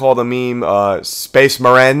may recall the meme Space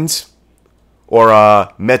Marines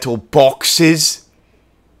or Metal Boxes.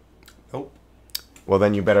 Nope. Well,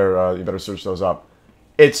 then you better search those up.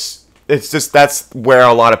 It's just that's where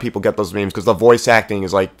a lot of people get those memes because the voice acting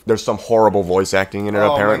is like there's some horrible voice acting in it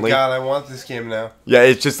apparently. Oh my god, I want this game now. Yeah,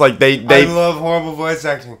 it's just like they I love horrible voice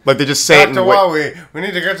acting. Like they just say Dr. Wowie, we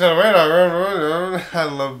need to get to the radar. I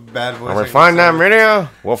love bad voice acting. When we find that video,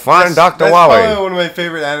 we'll find Dr. That's Wowie. Probably one of my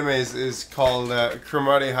favorite animes is called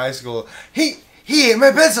Karate High School. He ate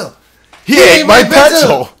my pencil. He ate my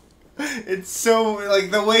pencil. It's so, like,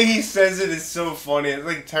 the way he says it is so funny. It's,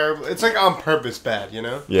 like, terrible. It's, like, on purpose bad, you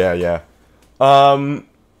know? Yeah, yeah.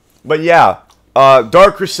 But, yeah.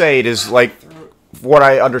 Dark Crusade is, like, what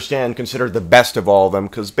I understand, considered the best of all of them.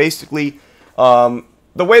 Because, basically, the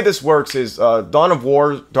way this works is Dawn of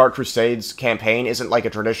War, Dark Crusade's campaign isn't, like, a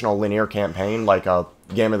traditional linear campaign, like a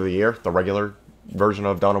Game of the Year, the regular version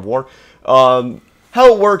of Dawn of War. How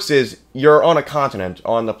it works is you're on a continent,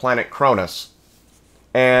 on the planet Cronus.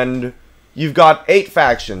 And you've got 8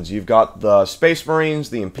 factions. You've got the Space Marines,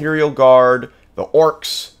 the Imperial Guard, the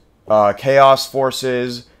Orcs, Chaos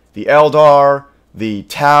Forces, the Eldar, the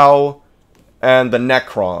Tau, and the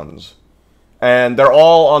Necrons. And they're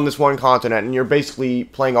all on this one continent, and you're basically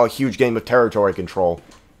playing a huge game of territory control.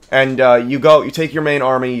 And you take your main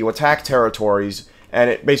army, you attack territories, and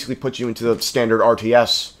it basically puts you into the standard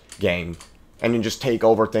RTS game. And you just take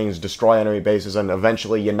over things, destroy enemy bases, and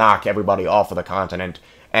eventually you knock everybody off of the continent,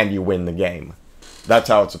 and you win the game. That's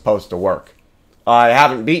how it's supposed to work. I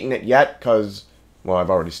haven't beaten it yet, because, well,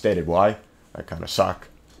 I've already stated why. I kind of suck.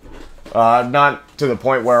 Not to the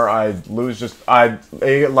point where I lose,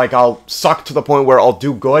 I'll suck to the point where I'll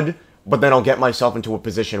do good, but then I'll get myself into a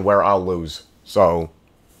position where I'll lose. So,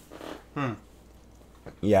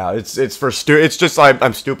 yeah, it's just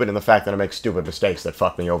I'm stupid in the fact that I make stupid mistakes that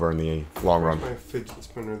fuck me over in the long run. My fidget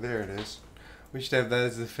spinner, there it is. We should have that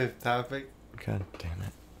as the 5th topic. God damn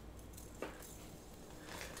it.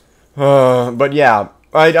 But yeah,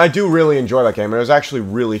 I do really enjoy that game, and it was actually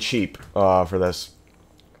really cheap, for this.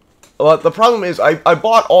 The problem is, I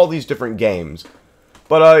bought all these different games,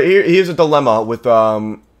 but here's a dilemma with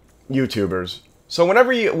YouTubers. So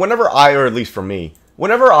whenever I, or at least for me,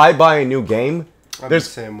 whenever I buy a new game, I'm the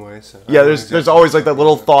same way. So yeah, there's always like that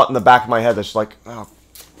little thought in the back of my head that's like, oh,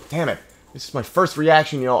 damn it, this is my first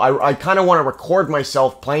reaction. You know, I kind of want to record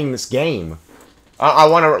myself playing this game. I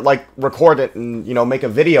want to like record it and make a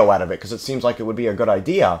video out of it because it seems like it would be a good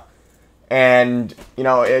idea. And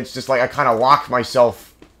it's just like I kind of lock myself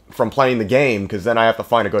from playing the game, because then I have to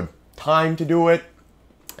find a good time to do it,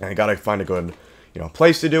 and I gotta find a good,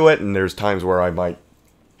 place to do it, and there's times where I might,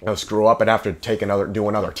 screw up and have to do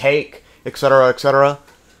another take, etc., etc.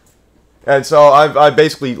 And so I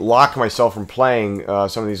basically lock myself from playing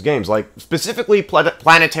some of these games, like specifically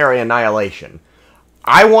Planetary Annihilation.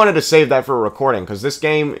 I wanted to save that for a recording, because this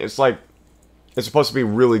game is like, it's supposed to be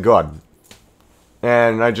really good,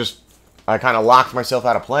 and I kind of locked myself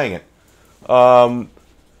out of playing it.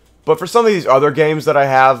 But for some of these other games that I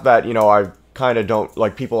have that, I kind of don't,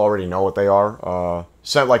 like, people already know what they are,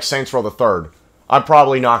 like Saints Row the Third, I'm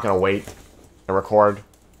probably not going to wait and record.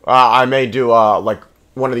 I may do, like,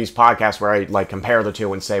 one of these podcasts where I, like, compare the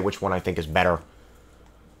two and say which one I think is better.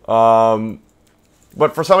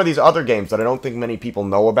 But for some of these other games that I don't think many people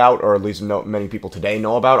know about, or at least many people today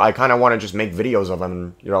know about, I kind of want to just make videos of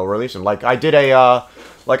them and, release them. Like, I did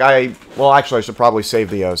well, actually, I should probably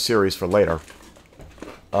save the series for later.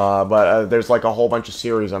 But there's like a whole bunch of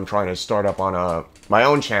series I'm trying to start up on my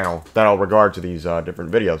own channel that I'll regard to these different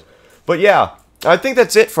videos. But yeah, I think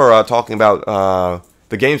that's it for talking about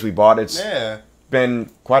the games we bought. It's been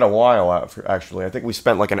quite a while, actually. I think we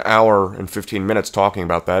spent like an hour and 15 minutes talking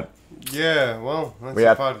about that. Yeah, well, that's the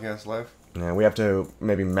podcast life. Yeah, we have to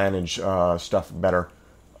maybe manage stuff better.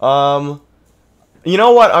 You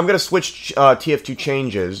know what? I'm going to switch TF2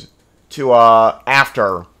 changes to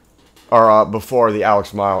after... or before the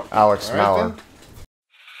Alex Mauer.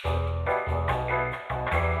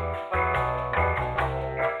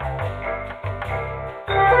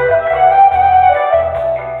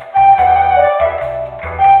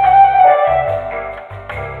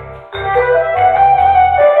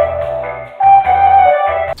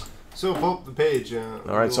 So flip the page.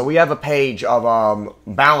 Alright, so we have a page of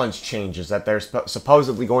balance changes that they're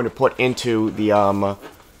supposedly going to put into the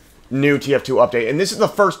new TF2 update, and this is the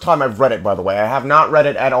first time I've read it, by the way. I have not read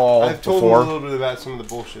it at all I've told before. them a little bit about some of the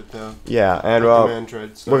bullshit, though. Yeah, and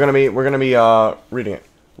we're gonna be reading it.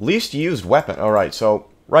 Least used weapon. All right, so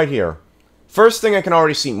right here, first thing I can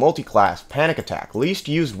already see: multi-class, panic attack, least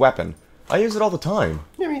used weapon. I use it all the time.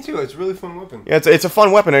 Yeah, me too. It's a really fun weapon. Yeah, it's a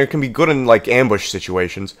fun weapon, and it can be good in like ambush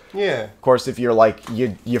situations. Yeah. Of course, if you're like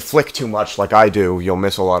you flick too much, like I do, you'll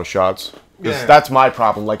miss a lot of shots. Yeah. That's my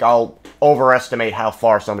problem. Like I'll overestimate how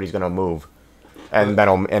far somebody's gonna move, and then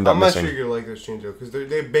I'll end up missing. I'm not sure you're like this change though, because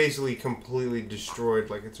they basically completely destroyed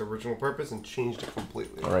like its original purpose and changed it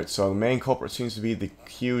completely. All right, so the main culprit seems to be the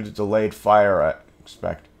queued delayed fire I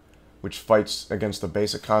expect, which fights against the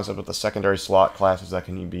basic concept of the secondary slot classes that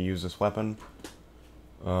can be used as weapon.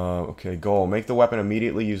 Okay, goal: make the weapon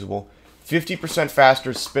immediately usable. 50%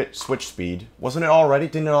 faster switch speed. Wasn't it already?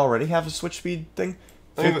 Didn't it already have a switch speed thing?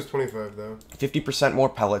 I think it was 25 though. 50% more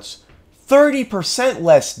pellets. 30%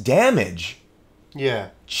 less damage. Yeah.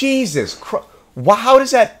 Jesus Christ! Wow, how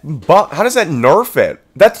does that nerf it?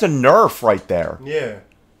 That's a nerf right there. Yeah.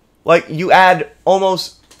 Like you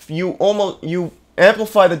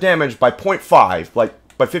amplify the damage by 0.5,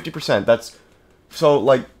 like by 50%. That's so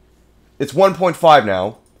like it's 1.5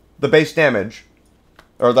 now, the base damage,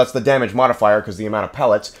 or that's the damage modifier because the amount of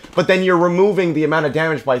pellets. But then you're removing the amount of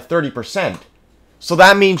damage by 30%. So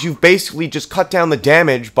that means you've basically just cut down the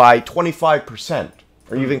damage by 25%.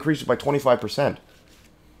 Or you've increased it by 25%.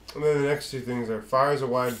 And then the next two things are fires a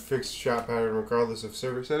wide fixed shot pattern regardless of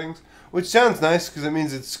server settings, which sounds nice because it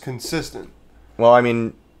means it's consistent. Well, I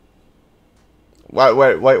mean,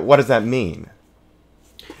 what does that mean?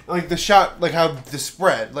 Like the shot, like how the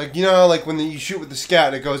spread, like you know, how, like when you shoot with the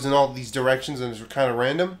scat, it goes in all these directions and it's kind of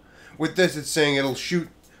random. With this, it's saying it'll shoot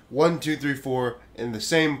 1, 2, 3, 4 in the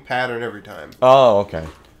same pattern every time. Oh, okay.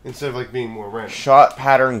 Instead of like being more random. Shot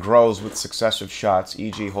pattern grows with successive shots,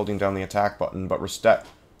 e.g., holding down the attack button, but reset.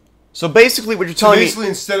 So basically, what you're telling me... Basically,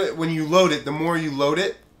 instead of when you load it, the more you load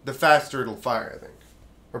it, the faster it'll fire. I think,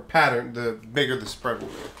 or pattern, the bigger the spread will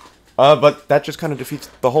be. But that just kind of defeats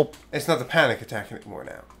the whole... It's not the panic attack anymore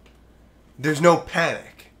now. There's no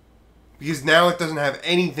panic. Because now it doesn't have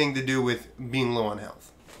anything to do with being low on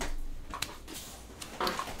health.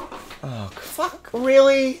 Oh, fuck.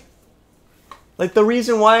 Really? Like, the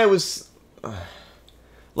reason why I was...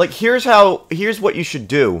 Like, here's what you should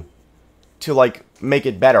do to, like, make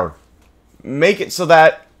it better. Make it so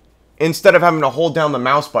that instead of having to hold down the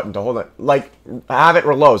mouse button to hold it, like, have it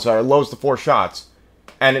reload. So it loads the 4 shots.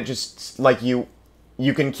 And it just, like, you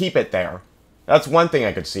can keep it there. That's one thing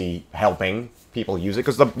I could see helping people use it.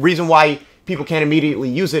 Because the reason why people can't immediately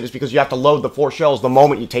use it is because you have to load the 4 shells the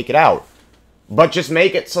moment you take it out. But just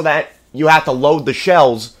make it so that you have to load the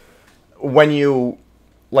shells when you...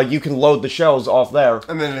 Like, you can load the shells off there.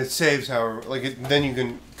 And then it saves however... Like, then you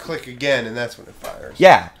can click again, and that's when it fires.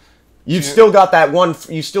 Yeah. You've still got that one...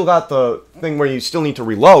 You still got the thing where you still need to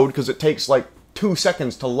reload, because it takes, like, 2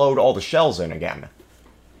 seconds to load all the shells in again.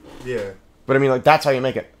 Yeah. But, I mean, like, that's how you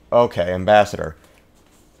make it. Okay, Ambassador.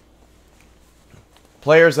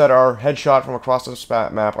 Players that are headshot from across the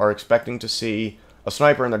map are expecting to see a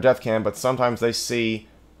sniper in their death cam, but sometimes they see,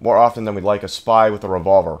 more often than we'd like, a spy with a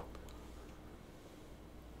revolver.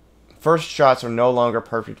 First shots are no longer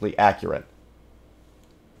perfectly accurate.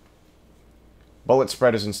 Bullet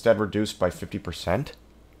spread is instead reduced by 50%?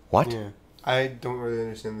 What? Yeah. I don't really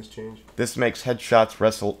understand this change. This makes headshots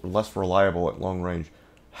less reliable at long range.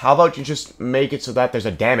 How about you just make it so that there's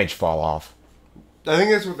a damage fall off? I think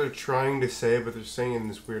that's what they're trying to say, but they're saying it in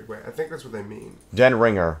this weird way. I think that's what they mean. Dead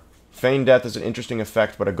Ringer. Feigned death is an interesting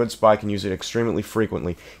effect, but a good spy can use it extremely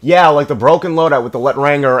frequently. Yeah, like the broken loadout with the Let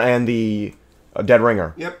Ringer and the Dead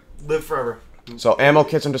Ringer. Yep. Live forever. So ammo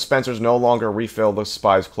kits and dispensers no longer refill the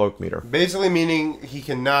spy's cloak meter. Basically meaning he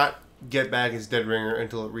cannot get back his Dead Ringer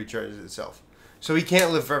until it recharges itself. So he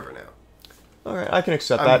can't live forever now. Alright, I can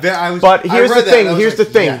accept that. But here's the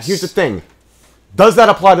thing. Does that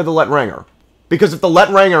apply to the Let Ringer? Because if the Let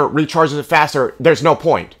Ringer recharges it faster, there's no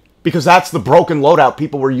point. Because that's the broken loadout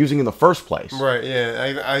people were using in the first place. Right,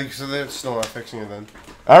 yeah. So they're still not fixing it then.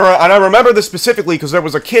 Alright, and I remember this specifically because there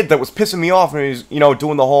was a kid that was pissing me off and he's,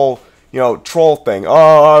 doing the whole, troll thing.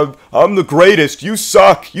 Oh, I'm the greatest. You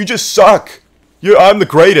suck. You just suck. I'm the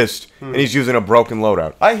greatest. And he's using a broken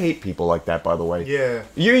loadout. I hate people like that, by the way. Yeah.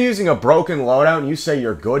 You're using a broken loadout and you say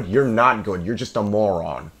you're good. You're not good. You're just a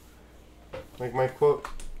moron. Like my quote.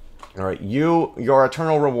 Alright, your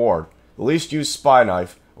eternal reward. The least used spy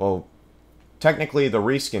knife. Well, technically the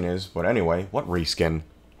reskin is, but anyway, what reskin?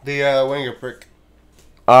 The Winger prick.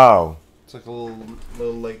 Oh. It's like a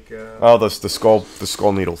little like. Oh, the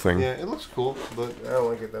skull needle thing. Yeah, it looks cool, but I don't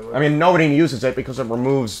like it that much. I mean, nobody uses it because it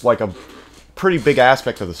removes like a pretty big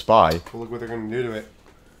aspect of the spy. Well, look what they're gonna do to it.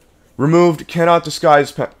 Removed, cannot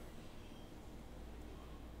disguise.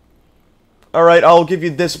 All right, I'll give you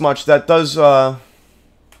this much. That does.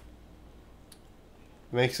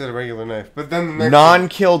 Makes it a regular knife, but then the next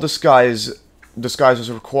non-kill disguises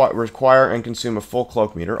require and consume a full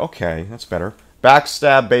cloak meter. Okay, that's better.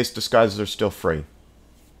 Backstab-based disguises are still free.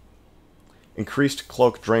 Increased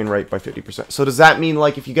cloak drain rate by 50%. So does that mean,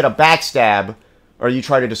 like, if you get a backstab, or you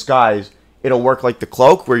try to disguise, it'll work like the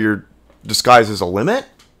cloak, where your disguise is a limit?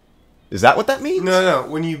 Is that what that means? No.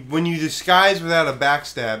 When you disguise without a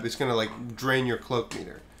backstab, it's gonna, like, drain your cloak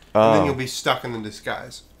meter. And then you'll be stuck in the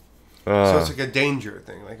disguise. So it's like a danger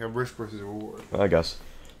thing, like a risk versus reward. I guess.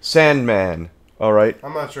 Sandman. Alright.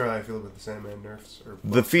 I'm not sure how I feel about the Sandman nerfs.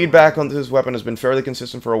 The feedback on this weapon has been fairly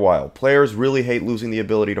consistent for a while. Players really hate losing the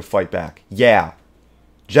ability to fight back. Yeah.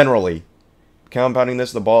 Generally. Compounding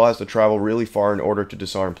this, the ball has to travel really far in order to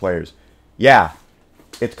disarm players. Yeah.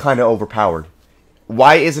 It's kind of overpowered.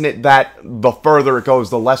 Why isn't it that the further it goes,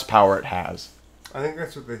 the less power it has? I think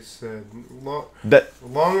that's what they said.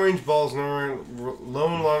 Long-range balls no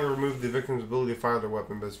longer remove the victim's ability to fire their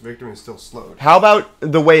weapon, but its victim is still slowed. How about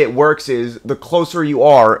the way it works is, the closer you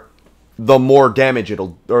are, the more damage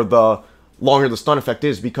it'll... Or the longer the stun effect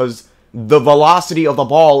is, because the velocity of the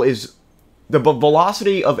ball is... The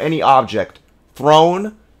velocity of any object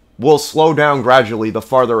thrown will slow down gradually the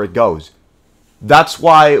farther it goes. That's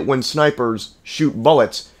why when snipers shoot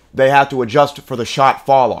bullets, they have to adjust for the shot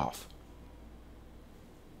fall off.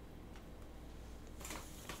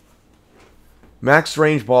 Max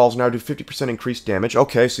range balls now do 50% increased damage.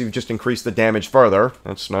 Okay, so you've just increased the damage further.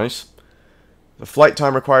 That's nice. The flight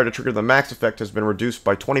time required to trigger the max effect has been reduced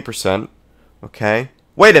by 20%. Okay.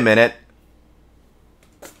 Wait a minute.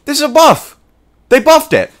 This is a buff. They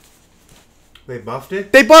buffed it. They buffed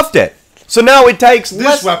it? They buffed it. So now it takes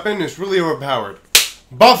This weapon is really overpowered.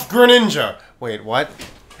 Buff Greninja. Wait, what?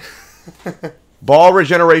 Ball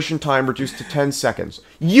regeneration time reduced to 10 seconds.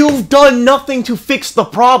 You've done nothing to fix the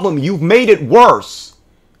problem. You've made it worse.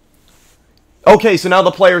 Okay, so now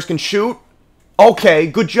the players can shoot. Okay,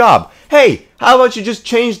 good job. Hey, how about you just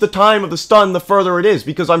change the time of the stun the further it is?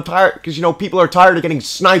 Because I'm tired. Because, you know, people are tired of getting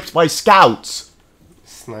sniped by scouts.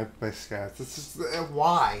 Sniped by scouts. This is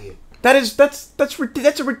why? That's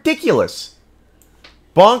ridiculous.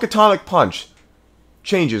 Bonk atomic punch.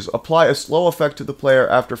 Changes. Apply a slow effect to the player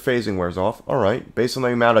after phasing wears off. Alright. Based on the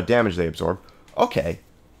amount of damage they absorb. Okay.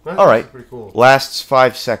 Alright. Pretty cool. Lasts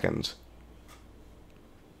 5 seconds.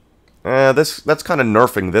 That's kind of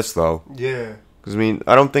nerfing this, though. Yeah. Because, I mean,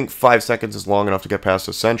 I don't think 5 seconds is long enough to get past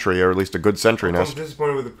a sentry, or at least a good sentry nest. I'm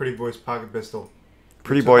disappointed with the Pretty Boys pocket pistol.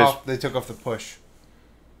 Pretty Boys... They took off the push.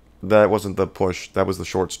 That wasn't the push. That was the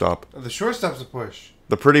shortstop. Oh, the shortstop's a push.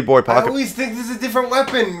 The Pretty Boy pocket... I always think this is a different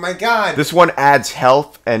weapon. My God. This one adds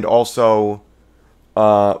health and also...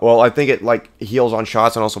 well, I think it, like, heals on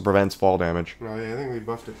shots and also prevents fall damage. Oh, yeah, I think we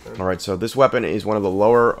buffed it then. Alright, so this weapon is one of the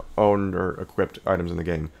lower owned or equipped items in the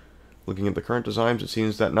game. Looking at the current designs, it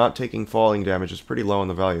seems that not taking falling damage is pretty low on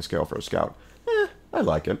the value scale for a scout. I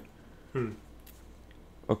like it.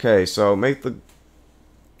 Okay, so make the...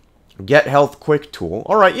 Get health quick tool.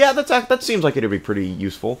 Alright, yeah, that seems like it'd be pretty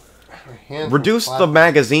useful. Reduce the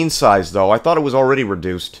magazine size, though. I thought it was already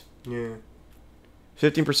reduced. Yeah.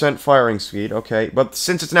 15% firing speed, okay. But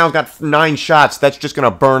since it's now got 9 shots, that's just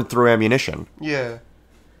going to burn through ammunition. Yeah.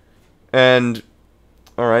 And,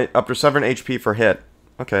 alright, up to 7 HP for hit.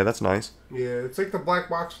 Okay, that's nice. Yeah, it's like the black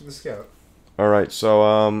box for the scout. Alright,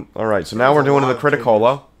 so, now we're doing the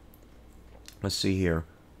Criticola. Let's see here.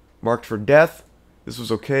 Marked for death. This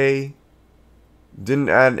was okay. Didn't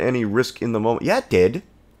add any risk in the moment. Yeah, it did.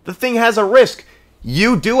 The thing has a risk.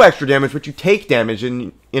 You do extra damage, but you take damage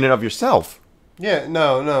in and of yourself. Yeah,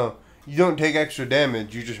 no. You don't take extra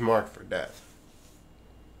damage, you just mark for death.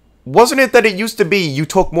 Wasn't it that it used to be you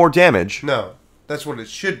took more damage? No, that's what it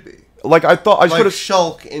should be. Like, I thought I should have...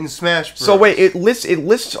 Shulk in Smash Bros. So wait, it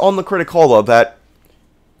lists on the Criticola that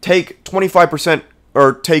take 25%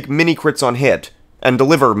 or take mini crits on hit and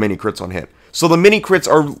deliver mini crits on hit. So the mini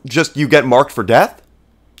crits are just you get marked for death?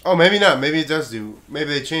 Oh, maybe not. Maybe it does do. Maybe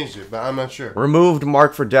they changed it, but I'm not sure. Removed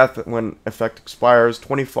mark for death when effect expires.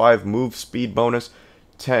 25 move speed bonus.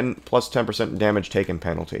 10 plus 10% damage taken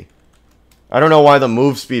penalty. I don't know why the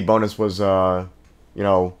move speed bonus was,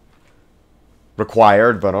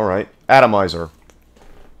 required, but alright. Atomizer.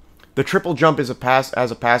 The triple jump as a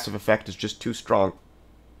passive effect is just too strong.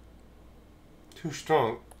 Too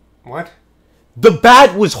strong? What? The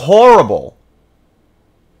bat was horrible.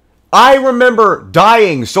 I remember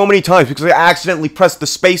dying so many times because I accidentally pressed the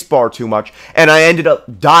spacebar too much, and I ended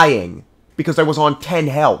up dying because I was on 10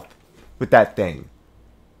 health with that thing.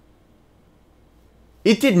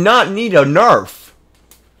 It did not need a nerf.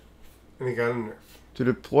 And he got a nerf. To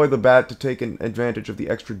deploy the bat to take an advantage of the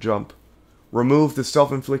extra jump. Remove the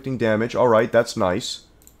self-inflicting damage. Alright, that's nice.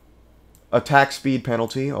 Attack speed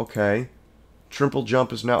penalty. Okay. Triple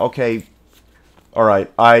jump is now... Okay.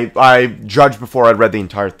 Alright. I judged before I'd read the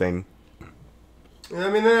entire thing. Yeah, I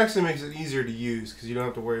mean, that actually makes it easier to use, because you don't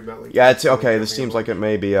have to worry about, like... Yeah, it's okay. This seems like it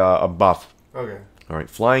may be a buff. Okay. Alright.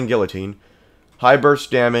 Flying guillotine. High burst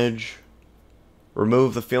damage.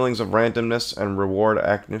 Remove the feelings of randomness and reward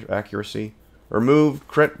accuracy. Remove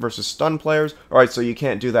crit versus stun players. Alright, so you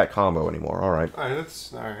can't do that combo anymore. Alright. Alright,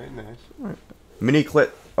 that's... Alright, nice. Alright. Mini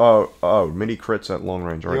crits at long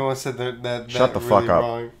range. Alright. You almost said that Shut the really fuck up.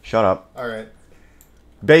 wrong. Shut up. Alright.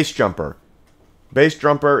 Base jumper. Base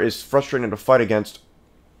jumper is frustrating to fight against.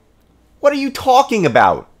 What are you talking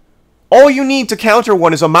about? All you need to counter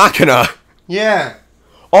one is a Machina. Yeah.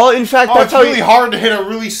 In fact, that's it's how really hard to hit a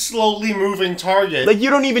really slowly moving target. Like, you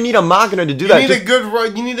don't even need a Machina to do that. You need a good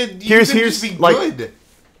run. You need a... Here's just be like, good.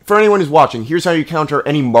 For anyone who's watching, here's how you counter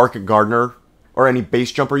any Market Gardener or any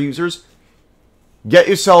base jumper users. Get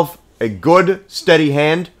yourself a good, steady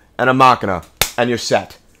hand and a Machina, and you're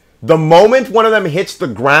set. The moment one of them hits the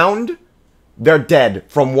ground, they're dead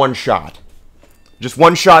from one shot. Just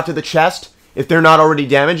one shot to the chest. If they're not already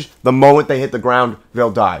damaged, the moment they hit the ground,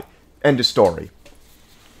 they'll die. End of story.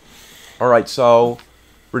 Alright, so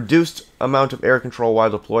reduced amount of air control while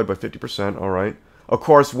deployed by 50%, alright. Of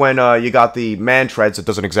course, when you got the man treads, it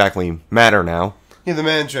doesn't exactly matter now. Yeah, the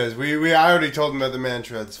man treads. I already told them about the man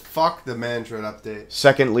treads. Fuck the man tread update.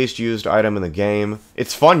 Second least used item in the game.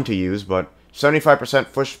 It's fun to use, but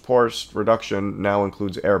 75% push force reduction now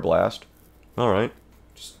includes air blast. Alright.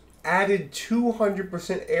 Just added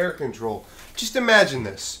 200% air control. Just imagine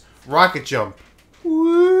this. Rocket jump.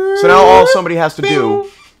 So now all somebody has to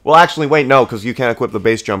do... Well, actually, wait, no, because you can't equip the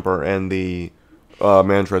base jumper and the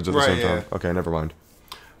man treads at the same time. Okay, never mind.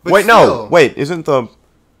 But wait, still, no, wait, isn't the...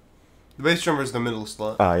 The base jumper is the middle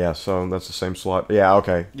slot. Ah, yeah, so that's the same slot. Yeah,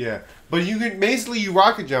 okay. Yeah, but you could, basically, you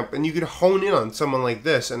rocket jump, and you could hone in on someone like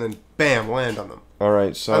this, and then, bam, land on them.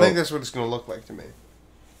 Alright, so... I think that's what it's going to look like to me.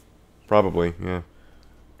 Probably, yeah.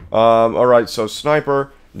 Alright, so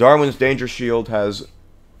Sniper. Darwin's Danger Shield has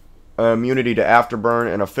immunity to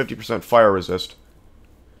Afterburn and a 50% fire resist.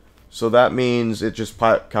 So that means it just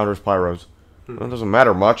counters pyros. That doesn't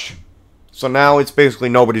matter much. So now it's basically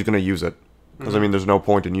nobody's going to use it. Because, I mean, there's no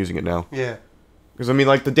point in using it now. Yeah. Because, I mean,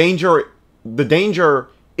 like, the danger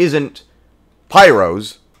isn't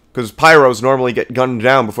pyros. Because pyros normally get gunned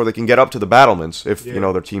down before they can get up to the battlements, if, you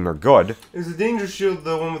know, their team are good. Is the Danger Shield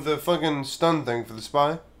the one with the fucking stun thing for the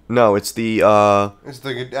spy? No, it's the, It's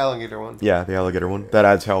the alligator one. Yeah, the alligator one. That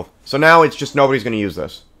adds health. So now it's just nobody's going to use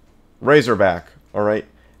this. Razorback, alright?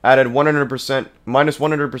 Added 100%, minus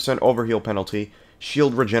 100% overheal penalty.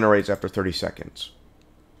 Shield regenerates after 30 seconds.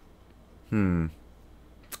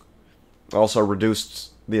 Also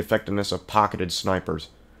reduced the effectiveness of pocketed snipers.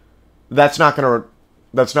 That's not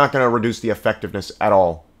gonna reduce the effectiveness at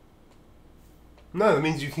all. No, that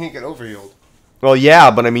means you can't get overhealed. Well, yeah,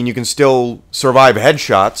 but I mean, you can still survive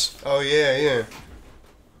headshots. Oh, yeah, yeah.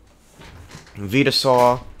 Vita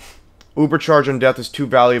Saw. Ubercharge on death is too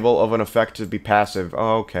valuable of an effect to be passive.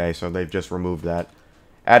 Oh, okay, so they've just removed that.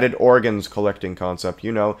 Added organs collecting concept.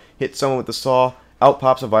 You know, hit someone with the saw, out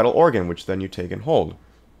pops a vital organ, which then you take and hold.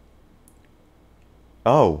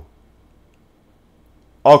 Oh.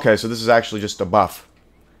 Okay, so this is actually just a buff.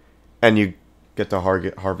 And you get to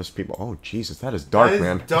harvest people. Oh, Jesus, that is dark,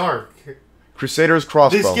 man. That is dark. Crusader's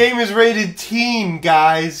Crossbow. This game is rated teen,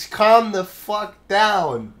 guys. Calm the fuck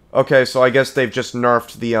down. Okay, so I guess they've just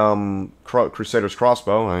nerfed the Crusader's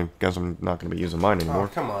Crossbow. I guess I'm not going to be using mine anymore. Oh,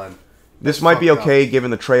 come on. This might be okay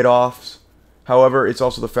given the trade-offs. However, it's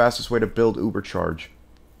also the fastest way to build Ubercharge.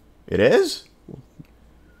 It is?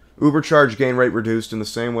 Ubercharge gain rate reduced in the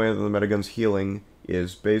same way that the metagun's healing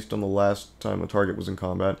is, based on the last time the target was in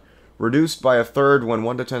combat. Reduced by a third when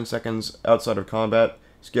 1 to 10 seconds outside of combat.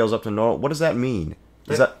 Scales up to normal. What does that mean?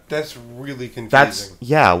 That's really confusing.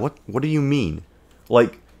 Yeah, what do you mean?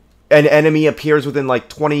 Like, an enemy appears within, like,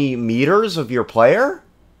 20 meters of your player?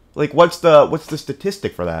 Like, what's the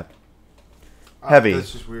statistic for that? Heavy.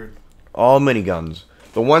 That's just weird. All miniguns.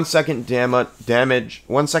 The 1 second damage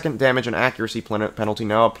and accuracy penalty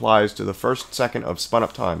now applies to the first second of spun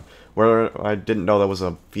up time. Whether I didn't know that was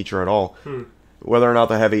a feature at all. Whether or not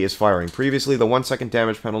the heavy is firing. Previously, the 1 second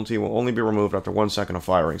damage penalty will only be removed after 1 second of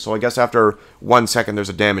firing. So I guess after 1 second, there's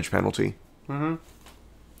a damage penalty.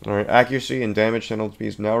 Alright, accuracy and damage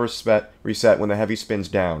penalties now reset when the heavy spins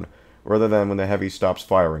down, rather than when the heavy stops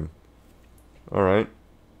firing. Alright.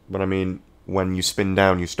 But I mean, when you spin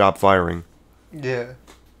down, you stop firing. Yeah.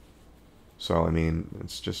 So, I mean,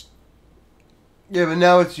 it's just... Yeah, but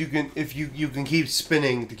now it's you can keep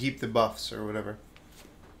spinning to keep the buffs or whatever.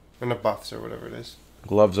 Or not buffs or whatever it is.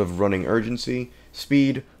 Gloves of running urgency.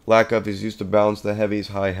 Speed. Lack of is used to balance the heavy's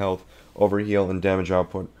high health, overheal, and damage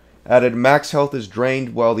output. Added max health is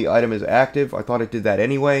drained while the item is active. I thought it did that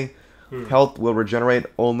anyway. Health will regenerate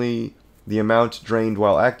only the amount drained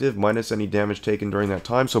while active, minus any damage taken during that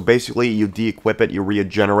time. So basically, you de-equip it, you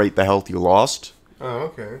regenerate the health you lost. Oh,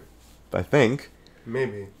 okay. I think.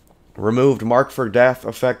 Maybe. Removed Mark for Death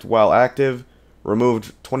effect while active.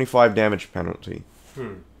 Removed 25 damage penalty.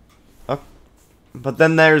 But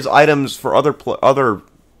then there's items for other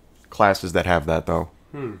classes that have that, though.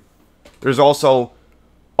 There's also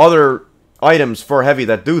other items for heavy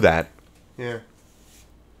that do that. Yeah.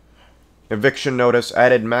 Eviction notice.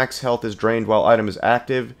 Added max health is drained while item is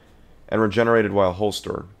active and regenerated while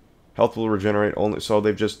holster. Health will regenerate only... So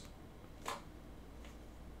they've just...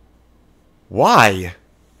 Why?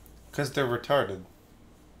 Because they're retarded.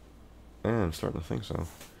 Yeah, I'm starting to think so.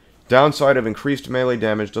 Downside of increased melee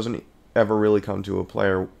damage doesn't ever really come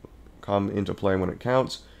into play when it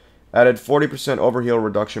counts. Added 40% overheal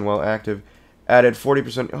reduction while active. Added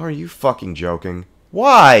 40%... Are you fucking joking?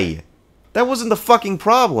 Why? That wasn't the fucking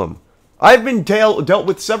problem. I've been dealt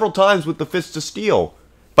with several times with the Fists of Steel.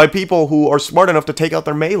 by people who are smart enough to take out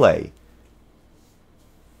their melee.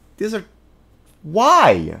 These are...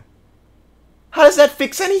 Why? How does that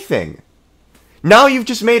fix anything? Now you've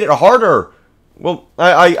just made it harder. Well,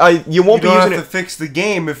 you won't be using it. You don't have to fix the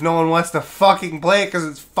game if no one wants to fucking play it because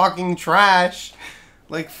it's fucking trash.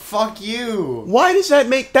 Like, fuck you. Why does that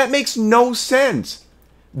make... That makes no sense.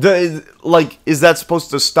 Is that supposed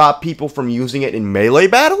to stop people from using it in melee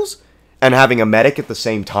battles? And having a medic at the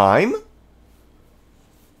same time?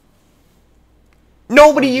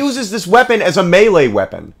 Nobody uses this weapon as a melee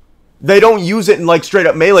weapon. They don't use it in, like,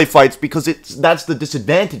 straight-up melee fights because that's the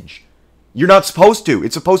disadvantage. You're not supposed to.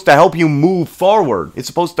 It's supposed to help you move forward. It's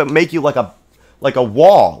supposed to make you like a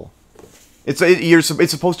wall.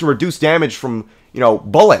 It's supposed to reduce damage from,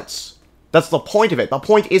 bullets. That's the point of it. The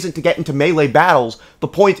point isn't to get into melee battles. The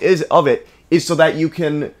point is so that you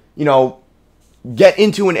can, get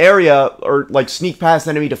into an area or, like, sneak past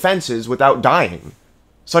enemy defenses without dying.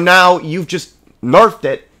 So now you've just nerfed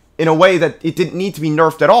it in a way that it didn't need to be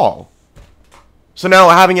nerfed at all. So now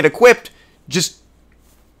having it equipped just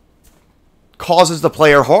causes the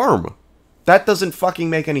player harm. That doesn't fucking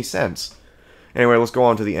make any sense. Anyway, let's go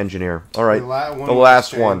on to the engineer. Alright, the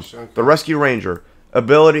last one. Okay. The rescue ranger.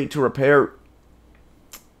 Ability to repair...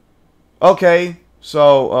 Okay,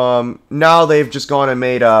 so now they've just gone and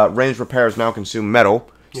made ranged repairs now consume metal.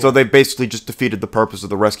 Yeah. So they basically just defeated the purpose of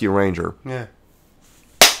the rescue ranger. Yeah.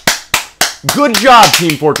 Good job,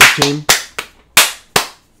 Team Fortress team.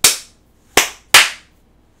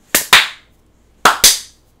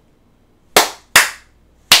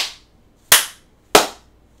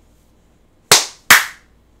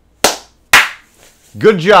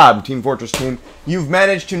 Good job, Team Fortress team. You've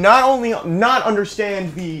managed to not only not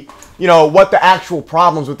understand the, what the actual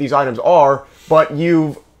problems with these items are, but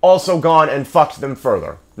you've also gone and fucked them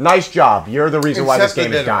further. Nice job. You're the reason why this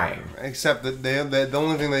game is dying. Except that the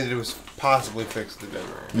only thing they did was possibly fix the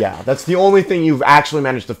generator. Yeah, that's the only thing you've actually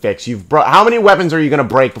managed to fix. How many weapons are you going to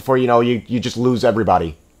break before, you just lose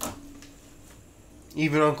everybody?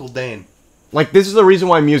 Even Uncle Dane. Like, this is the reason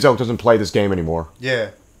why Muzo doesn't play this game anymore.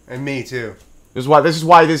 Yeah, and me too. This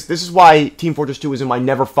is why Team Fortress 2 is in my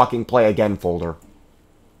never fucking play again folder.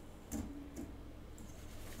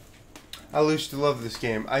 I used to love this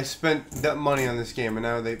game. I spent that money on this game, and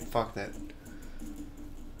now they fucked it.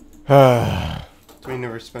 So you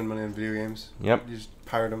never spend money on video games? Yep. You just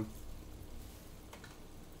pirate them.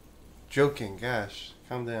 Joking, gosh.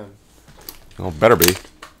 Calm down. Oh, better be.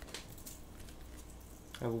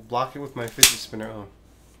 I will block it with my fidget spinner. Oh.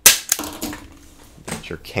 Get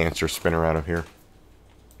your cancer spinner out of here.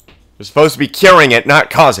 You're supposed to be curing it,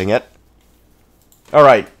 not causing it.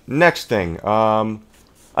 Alright, next thing.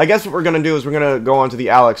 I guess what we're going to do is we're going to go onto the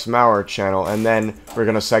Alex Maurer channel, and then we're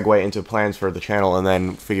going to segue into plans for the channel, and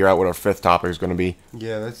then figure out what our fifth topic is going to be.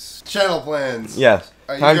 Yeah, that's channel plans. Yes.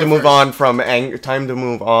 Time to move on from Angry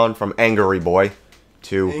Boy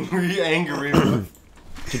to... Angry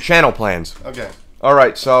to channel plans. Okay.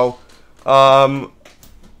 Alright, so...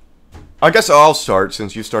 I guess I'll start,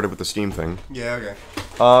 since you started with the Steam thing. Yeah, okay.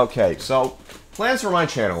 Okay, so, plans for my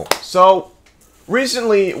channel. So,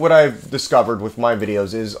 recently, what I've discovered with my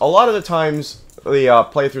videos is, a lot of the times, the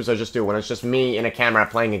playthroughs I just do, when it's just me and a camera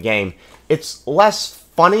playing a game, it's less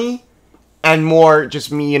funny, and more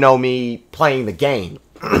just me, me playing the game.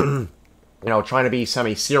 Trying to be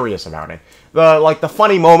semi-serious about it. The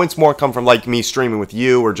funny moments more come from, like, me streaming with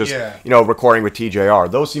you, or just, recording with TJR.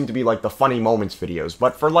 Those seem to be, like, the funny moments videos.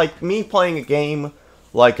 But for, like, me playing a game,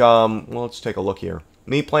 like, well, let's take a look here.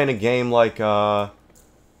 Me playing a game like, like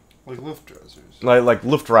Luftrausers. Like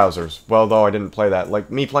Luftrausers. Well, though I didn't play that. Like,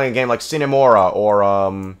 me playing a game like Cinemora, or,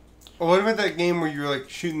 Oh, what about that game where you were, like,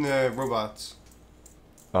 shooting the robots?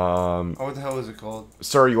 Oh, what the hell is it called?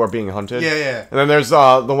 Sir, You Are Being Hunted? Yeah, yeah. And then there's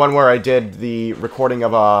the one where I did the recording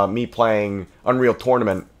of me playing Unreal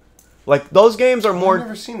Tournament. Like, those games are more... I've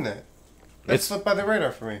never seen that. That slipped by the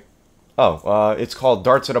radar for me. Oh, it's called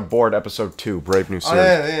Darts at a Board Episode 2, Brave New Series.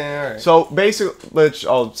 Oh, yeah, alright. So, basically,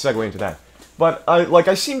 I'll segue into that. But,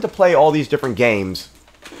 I seem to play all these different games,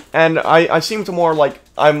 and I seem to more, like,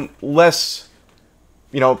 I'm less,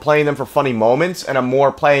 playing them for funny moments, and I'm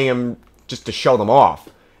more playing them just to show them off.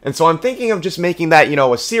 And so I'm thinking of just making that,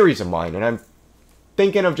 a series of mine. And I'm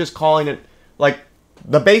thinking of just calling it, like,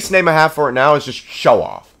 the base name I have for it now is just Show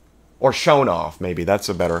Off. Or Shown Off, maybe. That's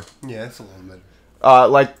a better. Yeah, that's a little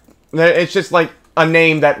better. It's just, like, a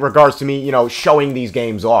name that regards to me, showing these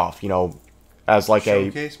games off, as, like,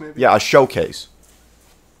 showcase, maybe? Yeah, a showcase.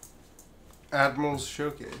 Admiral's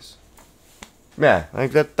Showcase. Yeah,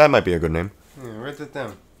 that might be a good name. Yeah, write that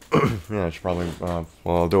down. Yeah, I should probably, well,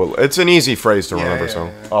 I'll do it. It's an easy phrase to remember, yeah, so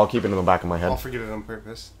yeah. I'll keep it in the back of my head. I'll forget it on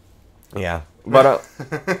purpose. Yeah. But,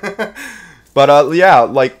 yeah,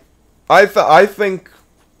 like, I think,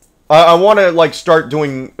 I want to, like, start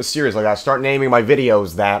doing a series like that, start naming my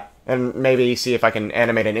videos that, and maybe see if I can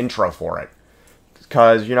animate an intro for it.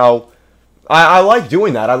 Because, you know, I like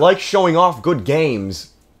doing that. I like showing off good games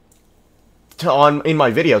in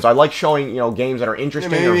my videos. I like showing, you know, games that are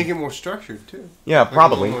interesting. Yeah, maybe make it more structured too. Yeah, like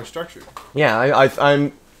probably. A little more structured. Yeah,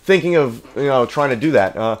 I'm thinking of, you know, trying to do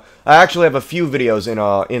that. I actually have a few videos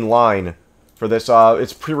in line for this.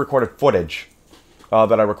 It's pre-recorded footage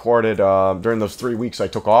that I recorded during those 3 weeks I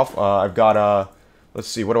took off. I've got let's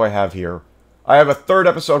see, what do I have here? I have a third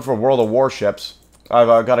episode for World of Warships.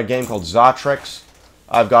 I've got a game called Zotrix.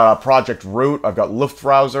 I've got Project Root. I've got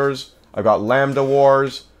Luftrausers. I've got Lambda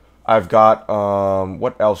Wars. I've got,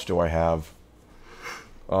 what else do I have?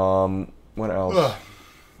 What else?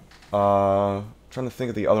 Trying to think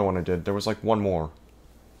of the other one I did. There was, like, one more.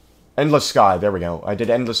 Endless Sky, there we go. I did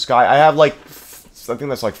Endless Sky. I have, like, I think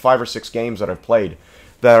that's, like, 5 or 6 games that I've played.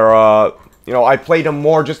 That are, you know, I played them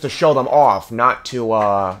more just to show them off, not to,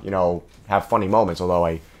 you know, have funny moments, although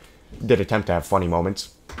I did attempt to have funny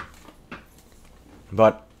moments.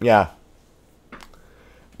 But, yeah.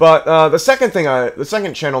 But the second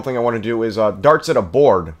channel thing I want to do is Darts at a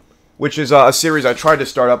Board, which is a series I tried to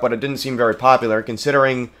start up, but it didn't seem very popular.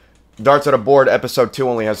 Considering Darts at a Board episode 2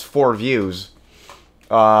 only has 4 views,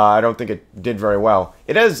 I don't think it did very well.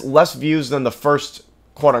 It has less views than the first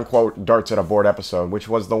quote-unquote Darts at a Board episode, which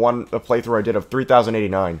was the playthrough I did of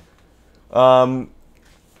 3089.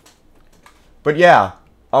 But yeah,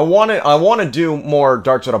 I want to do more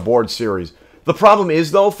Darts at a Board series. The problem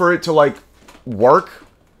is though, for it to like work,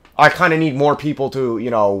 I kind of need more people to,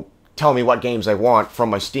 you know, tell me what games I want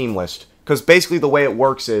from my Steam list. Because basically the way it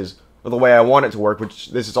works is, or the way I want it to work,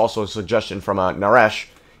 which this is also a suggestion from Naresh.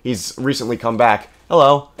 He's recently come back.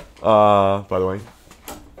 Hello, by the way.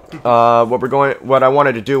 What I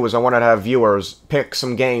wanted to do was I wanted to have viewers pick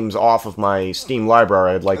some games off of my Steam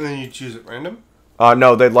library. I'd like. And then you choose at random?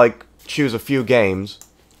 No, they'd like choose a few games.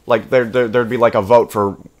 Like there'd be like a vote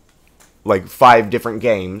for like 5 different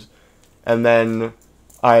games, and then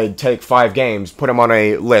I'd take 5 games, put them on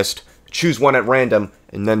a list, choose one at random,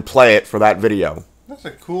 and then play it for that video. That's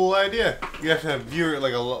a cool idea. You have to have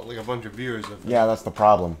like a bunch of viewers of it. Yeah, that's the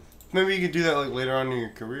problem. Maybe you could do that like later on in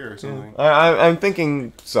your career or something. I'm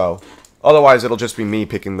thinking so. Otherwise, it'll just be me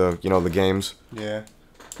picking the games. Yeah.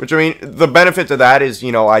 Which I mean, the benefit to that is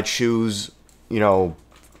I choose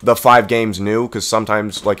the 5 games new, because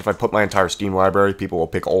sometimes like if I put my entire Steam library, people will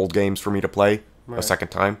pick old games for me to play a second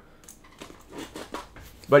time.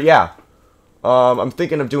 But yeah, I'm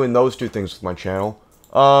thinking of doing those 2 things with my channel.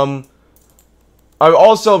 I've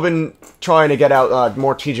also been trying to get out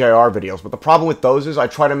more TJR videos, but the problem with those is I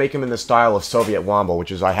try to make them in the style of Soviet Womble,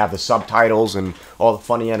 which is I have the subtitles and all the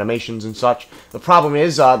funny animations and such. The problem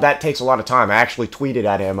is that takes a lot of time. I actually tweeted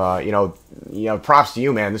at him, props to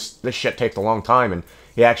you, man. This shit takes a long time, and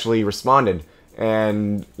he actually responded,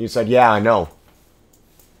 and he said, "Yeah, I know."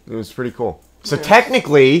 It was pretty cool. So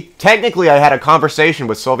technically, I had a conversation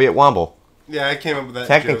with Soviet Womble. Yeah, I came up with that.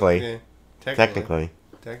 Technically. Joke. Yeah. Technically.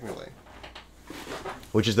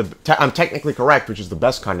 Which is I'm technically correct, which is the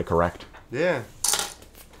best kind of correct. Yeah.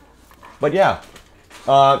 But yeah.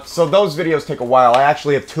 So those videos take a while. I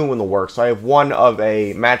actually have 2 in the works. I have one of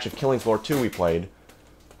a match of Killing Floor 2 we played.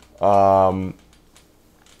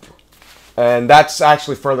 And that's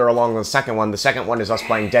actually further along than the second one. The second one is us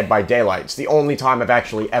playing Dead by Daylight. It's the only time I've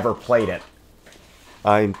actually ever played it.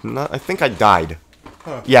 I think I died.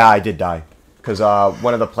 Huh. Yeah, I did die. Because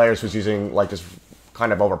one of the players was using like this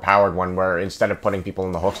kind of overpowered one where instead of putting people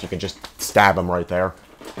in the hooks, you could just stab them right there.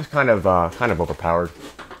 It's kind of overpowered.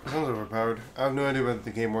 Sounds overpowered. I have no idea whether the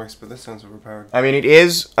game works, but this sounds overpowered. I mean, it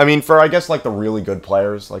is. I mean, for I guess like the really good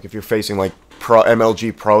players, like if you're facing like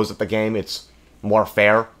MLG pros at the game, it's more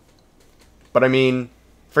fair. But I mean,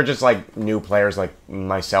 for just like new players like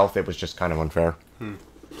myself, it was just kind of unfair.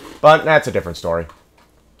 But that's a different story.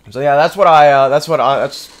 So yeah, that's kind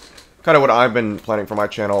of what I've been planning for my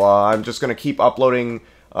channel. I'm just gonna keep uploading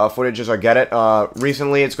footage as I get it.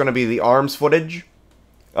 Recently, it's gonna be the arms footage.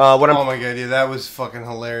 Oh my god, yeah, that was fucking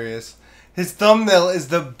hilarious. His thumbnail is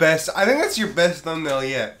the best. I think that's your best thumbnail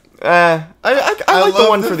yet. I like the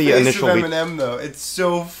one for the initial. I love the face of Eminem though. It's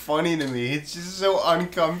so funny to me. It's just so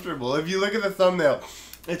uncomfortable. If you look at the thumbnail,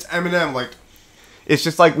 it's Eminem like. It's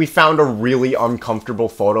just like we found a really uncomfortable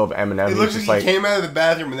photo of Eminem. It looks like he came out of the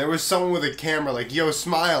bathroom and there was someone with a camera like, "Yo,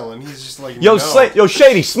 smile," and he's just like, "Yo, no. Yo,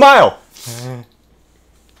 Shady, smile."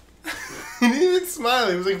 He didn't even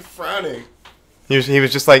smile. He was like frowning. He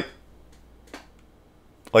was just like,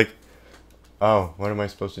 oh, what am I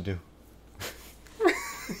supposed to do?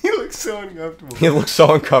 He looks so uncomfortable. He looks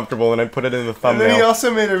so uncomfortable, and I put it in the thumbnail. And then he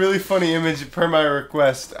also made a really funny image per my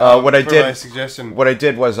request. My suggestion. What I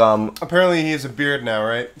did was apparently he has a beard now,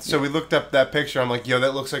 right? So we looked up that picture. I'm like, yo,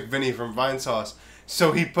 that looks like Vinny from Vine Sauce.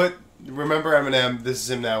 So he put, remember Eminem? This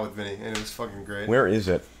is him now with Vinny, and it was fucking great. Where is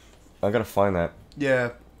it? I gotta find that.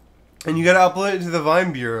 Yeah, and you gotta upload it to the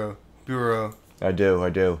Vine Bureau. I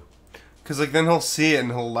do. Cause like then he'll see it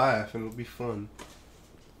and he'll laugh and it'll be fun.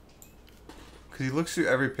 Cause he looks through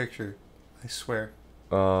every picture, I swear.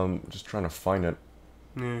 Just trying to find it.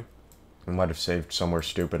 Yeah. I might have saved somewhere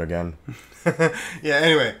stupid again. Yeah.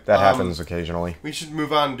 Anyway. That happens occasionally. We should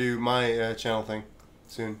move on to my channel thing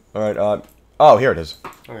soon. All right. Oh, here it is.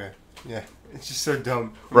 Okay. Yeah. It's just so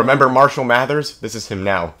dumb. Remember Marshall Mathers? This is him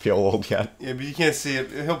now. Feel old yet? Yeah, but you can't see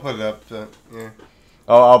it. He'll put it up. So, yeah.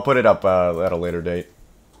 Oh, I'll put it up at a later date.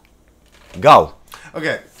 Go.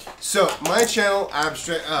 Okay, so my channel,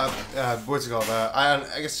 Abstract, what's it called?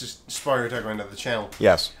 I guess just Spario and I, the channel.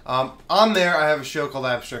 Yes. On there, I have a show called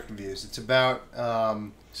Abstract Reviews. It's about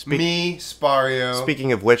me, Spario.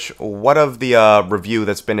 Speaking of which, what of the review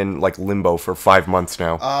that's been in like limbo for 5 months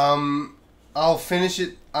now? I'll finish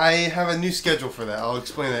it. I have a new schedule for that. I'll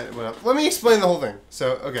explain that. Let me explain the whole thing.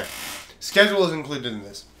 So, okay, schedule is included in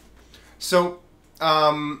this. So,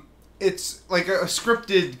 it's like a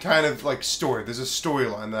scripted kind of like story. There's a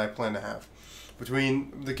storyline that I plan to have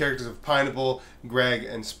between the characters of Pineapple, Greg,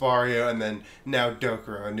 and Spario, and then now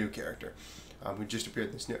Dokuro, a new character, who just appeared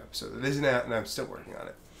in this new episode. It isn't out, and I'm still working on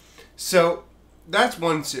it. So that's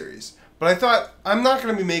one series. But I thought, I'm not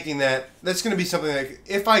going to be making that. That's going to be something like,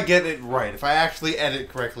 if I get it right, if I actually edit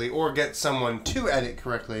correctly, or get someone to edit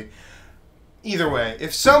correctly. Either way,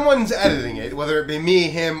 if someone's editing it, whether it be me,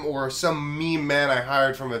 him, or some meme man I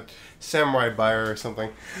hired from a samurai buyer or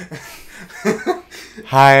something.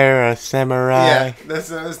 Hire a samurai. Yeah,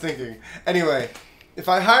 that's what I was thinking. Anyway, if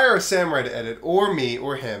I hire a samurai to edit, or me,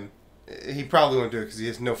 or him, he probably won't do it because he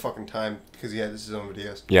has no fucking time because he edits his own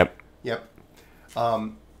videos. Yep.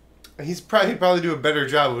 He'd probably do a better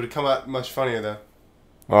job. It would come out much funnier though.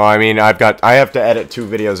 Well, I mean, I have to edit 2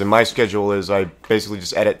 videos, and my schedule is I basically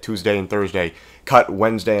just edit Tuesday and Thursday, cut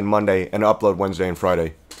Wednesday and Monday, and upload Wednesday and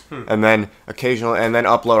Friday, and then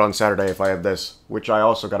upload on Saturday if I have this, which I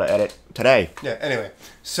also got to edit today. Yeah. Anyway,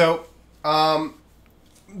 so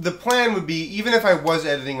the plan would be, even if I was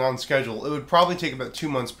editing on schedule, it would probably take about 2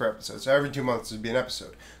 months per episode. So every 2 months would be an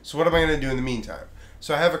episode. So what am I going to do in the meantime?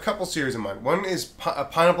 So I have a couple series in mind. One is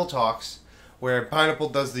Pineapple Talks, where Pineapple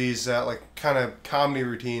does these like kind of comedy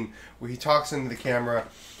routine where he talks into the camera.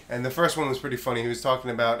 And the first one was pretty funny. He was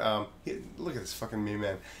talking about look at this fucking meme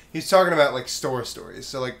man. He's talking about like store stories.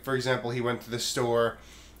 So like, for example, he went to the store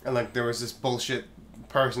and like there was this bullshit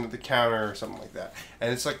person at the counter or something like that.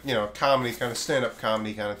 And it's like, you know, a comedy kind of stand-up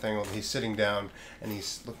comedy kind of thing where he's sitting down and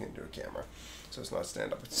he's looking into a camera. So it's not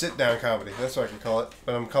stand-up, it's sit-down comedy. That's what I can call it.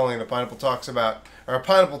 But I'm calling it a Pineapple Talks about, or a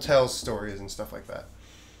Pineapple Tells stories and stuff like that.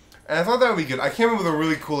 And I thought that would be good. I came up with a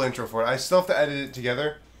really cool intro for it. I still have to edit it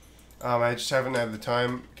together. I just haven't had the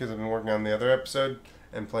time because I've been working on the other episode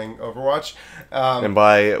and playing Overwatch. And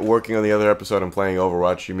by working on the other episode and playing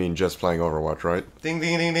Overwatch, you mean just playing Overwatch, right? Ding,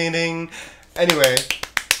 ding, ding, ding, ding. Anyway,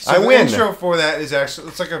 so I win. The intro for that is actually,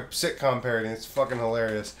 it's like a sitcom parody. It's fucking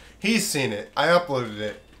hilarious. He's seen it. I uploaded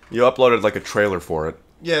it. You uploaded like a trailer for it.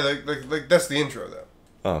 Yeah, like that's the intro though.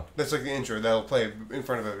 Oh. That's like the intro that'll play in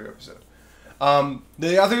front of every episode.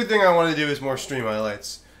 The other thing I want to do is more stream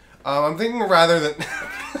highlights. I'm thinking rather than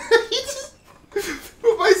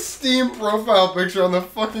put my Steam profile picture on the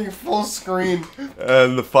fucking full screen.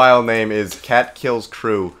 And the file name is Cat Kills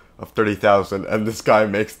Crew of 30,000, and this guy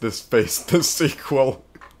makes this face the sequel.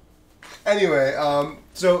 Anyway,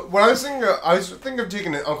 so what I was thinking of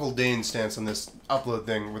taking an Uncle Dane stance on this upload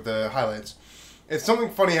thing with the highlights. If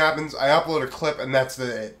something funny happens, I upload a clip and that's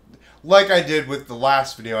it. Like I did with the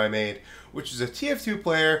last video I made, which is a TF2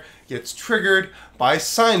 player gets triggered by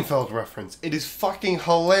Seinfeld reference. It is fucking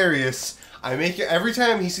hilarious. I make it every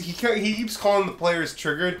time he keeps calling the players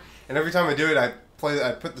triggered, and every time I do it, I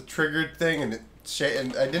put the triggered thing and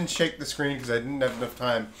and I didn't shake the screen because I didn't have enough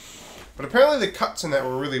time. But apparently the cuts in that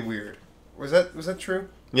were really weird. Was that true?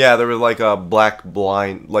 Yeah, there was like a black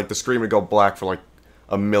blind, like the screen would go black for like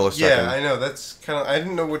a millisecond. Yeah, I know. That's kind of, I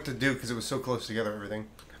didn't know what to do because it was so close together, everything.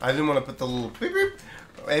 I didn't want to put the little beep beep,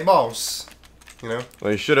 hey boss, you know?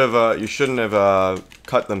 Well, you shouldn't have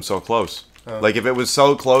cut them so close. Oh. Like if it was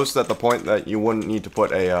so close at the point that you wouldn't need to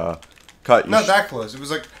put a cut. Not that close. It was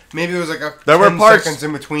like, maybe there was like a there 10 were parts seconds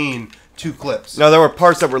in between 2 clips. No, there were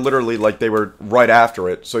parts that were literally like they were right after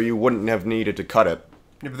it, so you wouldn't have needed to cut it.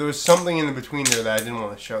 Yeah, but there was something in between there that I didn't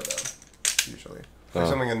want to show them, usually. Like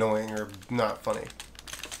something annoying or not funny.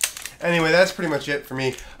 Anyway, that's pretty much it for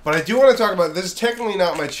me. But I do want to talk about, this is technically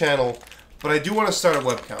not my channel, but I do want to start a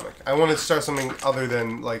webcomic. I want to start something other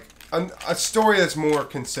than, like, a story that's more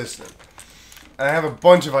consistent. And I have a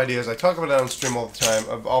bunch of ideas. I talk about it on stream all the time,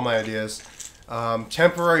 of all my ideas.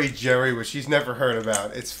 Temporary Jerry, which he's never heard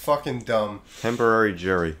about. It's fucking dumb. Temporary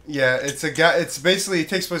Jerry. Yeah, it's a guy. It's basically, it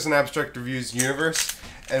takes place in Abstract Review's universe,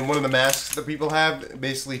 and one of the masks that people have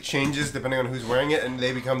basically changes depending on who's wearing it, and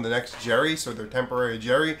they become the next Jerry, so they're Temporary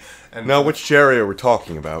Jerry. And now, which Jerry are we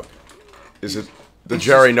talking about? Is it the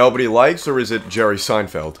Jerry nobody likes, or is it Jerry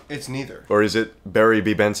Seinfeld? It's neither. Or is it Barry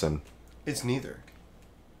B. Benson? It's neither.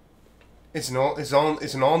 It's an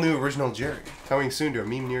all new original Jerry coming soon to a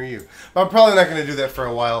meme near you. But I'm probably not going to do that for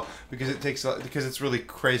a while because it's really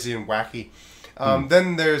crazy and wacky.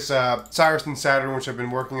 Then there's Cyrus and Saturn, which I've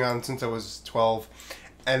been working on since I was 12.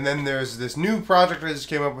 And then there's this new project I just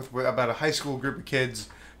came up with about a high school group of kids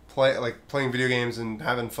playing video games and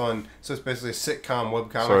having fun. So it's basically a sitcom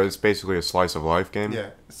webcomic. So it's basically a slice of life game?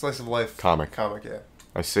 Yeah, a slice of life comic, yeah.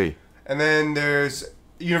 I see. And then there's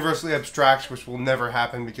Universally Abstract, which will never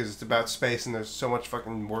happen because it's about space and there's so much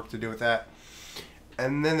fucking work to do with that.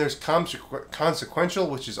 And then there's Consequential,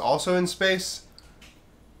 which is also in space.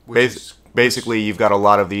 Basically, you've got a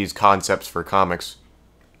lot of these concepts for comics.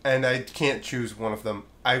 And I can't choose one of them.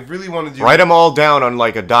 I really want to do... Write them all down on,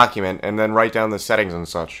 like, a document, and then write down the settings and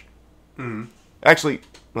such. Mm-hmm. Actually,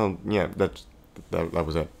 well, yeah, that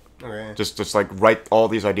was it. Okay. Just like, write all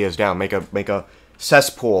these ideas down. Make a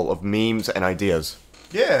cesspool of memes and ideas.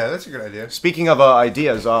 Yeah, that's a good idea. Speaking of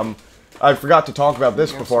ideas, I forgot to talk about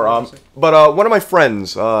this before, but one of my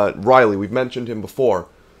friends, Riley, we've mentioned him before,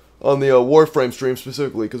 on the Warframe stream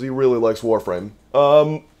specifically, because he really likes Warframe.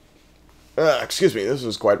 Excuse me, this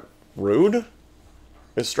is quite rude.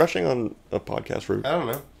 Is stretching on a podcast rude? I don't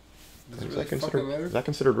know. Is that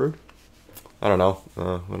considered rude? I don't know.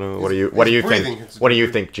 What do you think? What do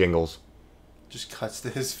you think, Jingles? Just cuts to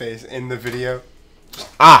his face in the video.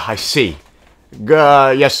 Ah, I see.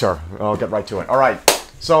 Yes, sir. I'll get right to it. All right.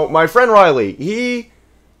 So my friend Riley, he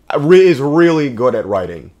is really good at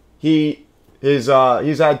writing. He's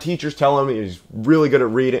had teachers tell him he's really good at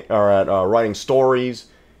reading or at writing stories,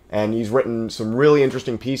 and he's written some really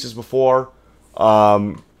interesting pieces before. He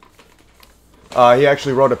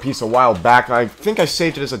actually wrote a piece a while back. I think I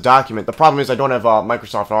saved it as a document. The problem is I don't have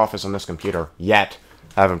Microsoft Office on this computer yet.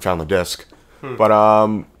 I haven't found the disk.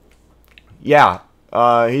 But yeah.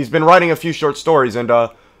 He's been writing a few short stories, and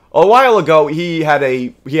a while ago he had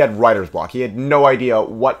writer's block. He had no idea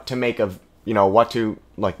what to make of, what to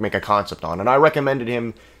make a concept on. And I recommended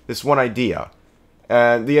him this one idea.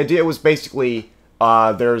 And the idea was basically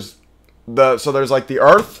there's the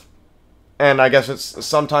Earth, and I guess it's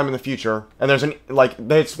sometime in the future, and there's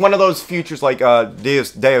it's one of those futures like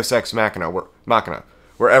Deus Ex Machina,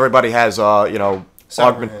 where everybody has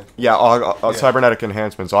cybernetic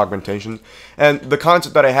enhancements, augmentation. And the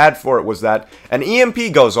concept that I had for it was that an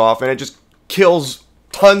EMP goes off and it just kills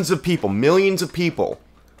tons of people, millions of people,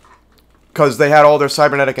 because they had all their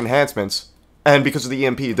cybernetic enhancements, and because of the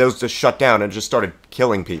EMP, those just shut down and just started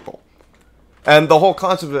killing people. And the whole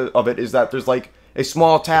concept of it is that there's a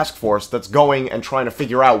small task force that's going and trying to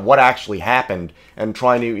figure out what actually happened and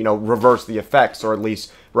trying to, reverse the effects or at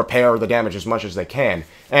least repair the damage as much as they can.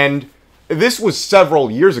 And this was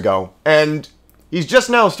several years ago, and he's just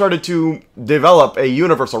now started to develop a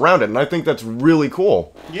universe around it, and I think that's really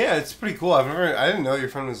cool. Yeah, it's pretty cool. I didn't know your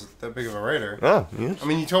friend was that big of a writer. Yeah, yes. I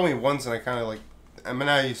mean, you told me once, and I kind of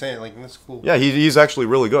now you say it, that's cool. Yeah, he's actually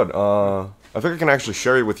really good. I think I can actually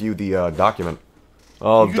share with you the document.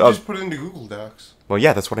 You could just put it into Google Docs. Well,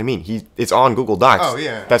 yeah, that's what I mean. It's on Google Docs. Oh,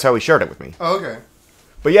 yeah. That's how he shared it with me. Oh, okay.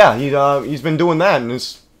 But yeah, he's been doing that, and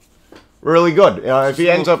it's really good. If he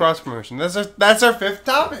ends up cross promotion, that's our 5th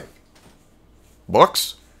topic.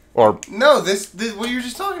 Books or no, this what you were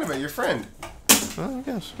just talking about, your friend. I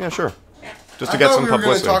guess, yeah, sure. Just to get some publicity. I thought we were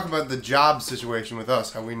going to talk about the job situation with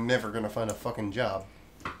us, how we're never going to find a fucking job.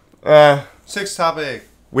 6th topic.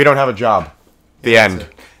 We don't have a job. The end.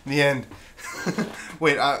 The end.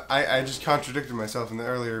 Wait, I just contradicted myself in the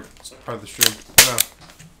earlier part of the stream. No.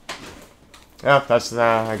 Yeah, that's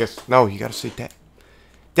I guess. No, you got to say that.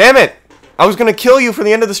 Damn it! I was gonna kill you for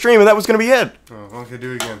the end of the stream, and that was gonna be it. Oh, okay,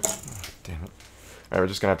 do it again. Damn it! All right, we're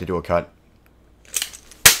just gonna have to do a cut.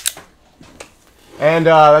 And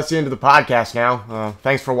that's the end of the podcast now.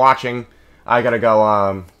 Thanks for watching. I gotta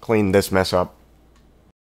go clean this mess up.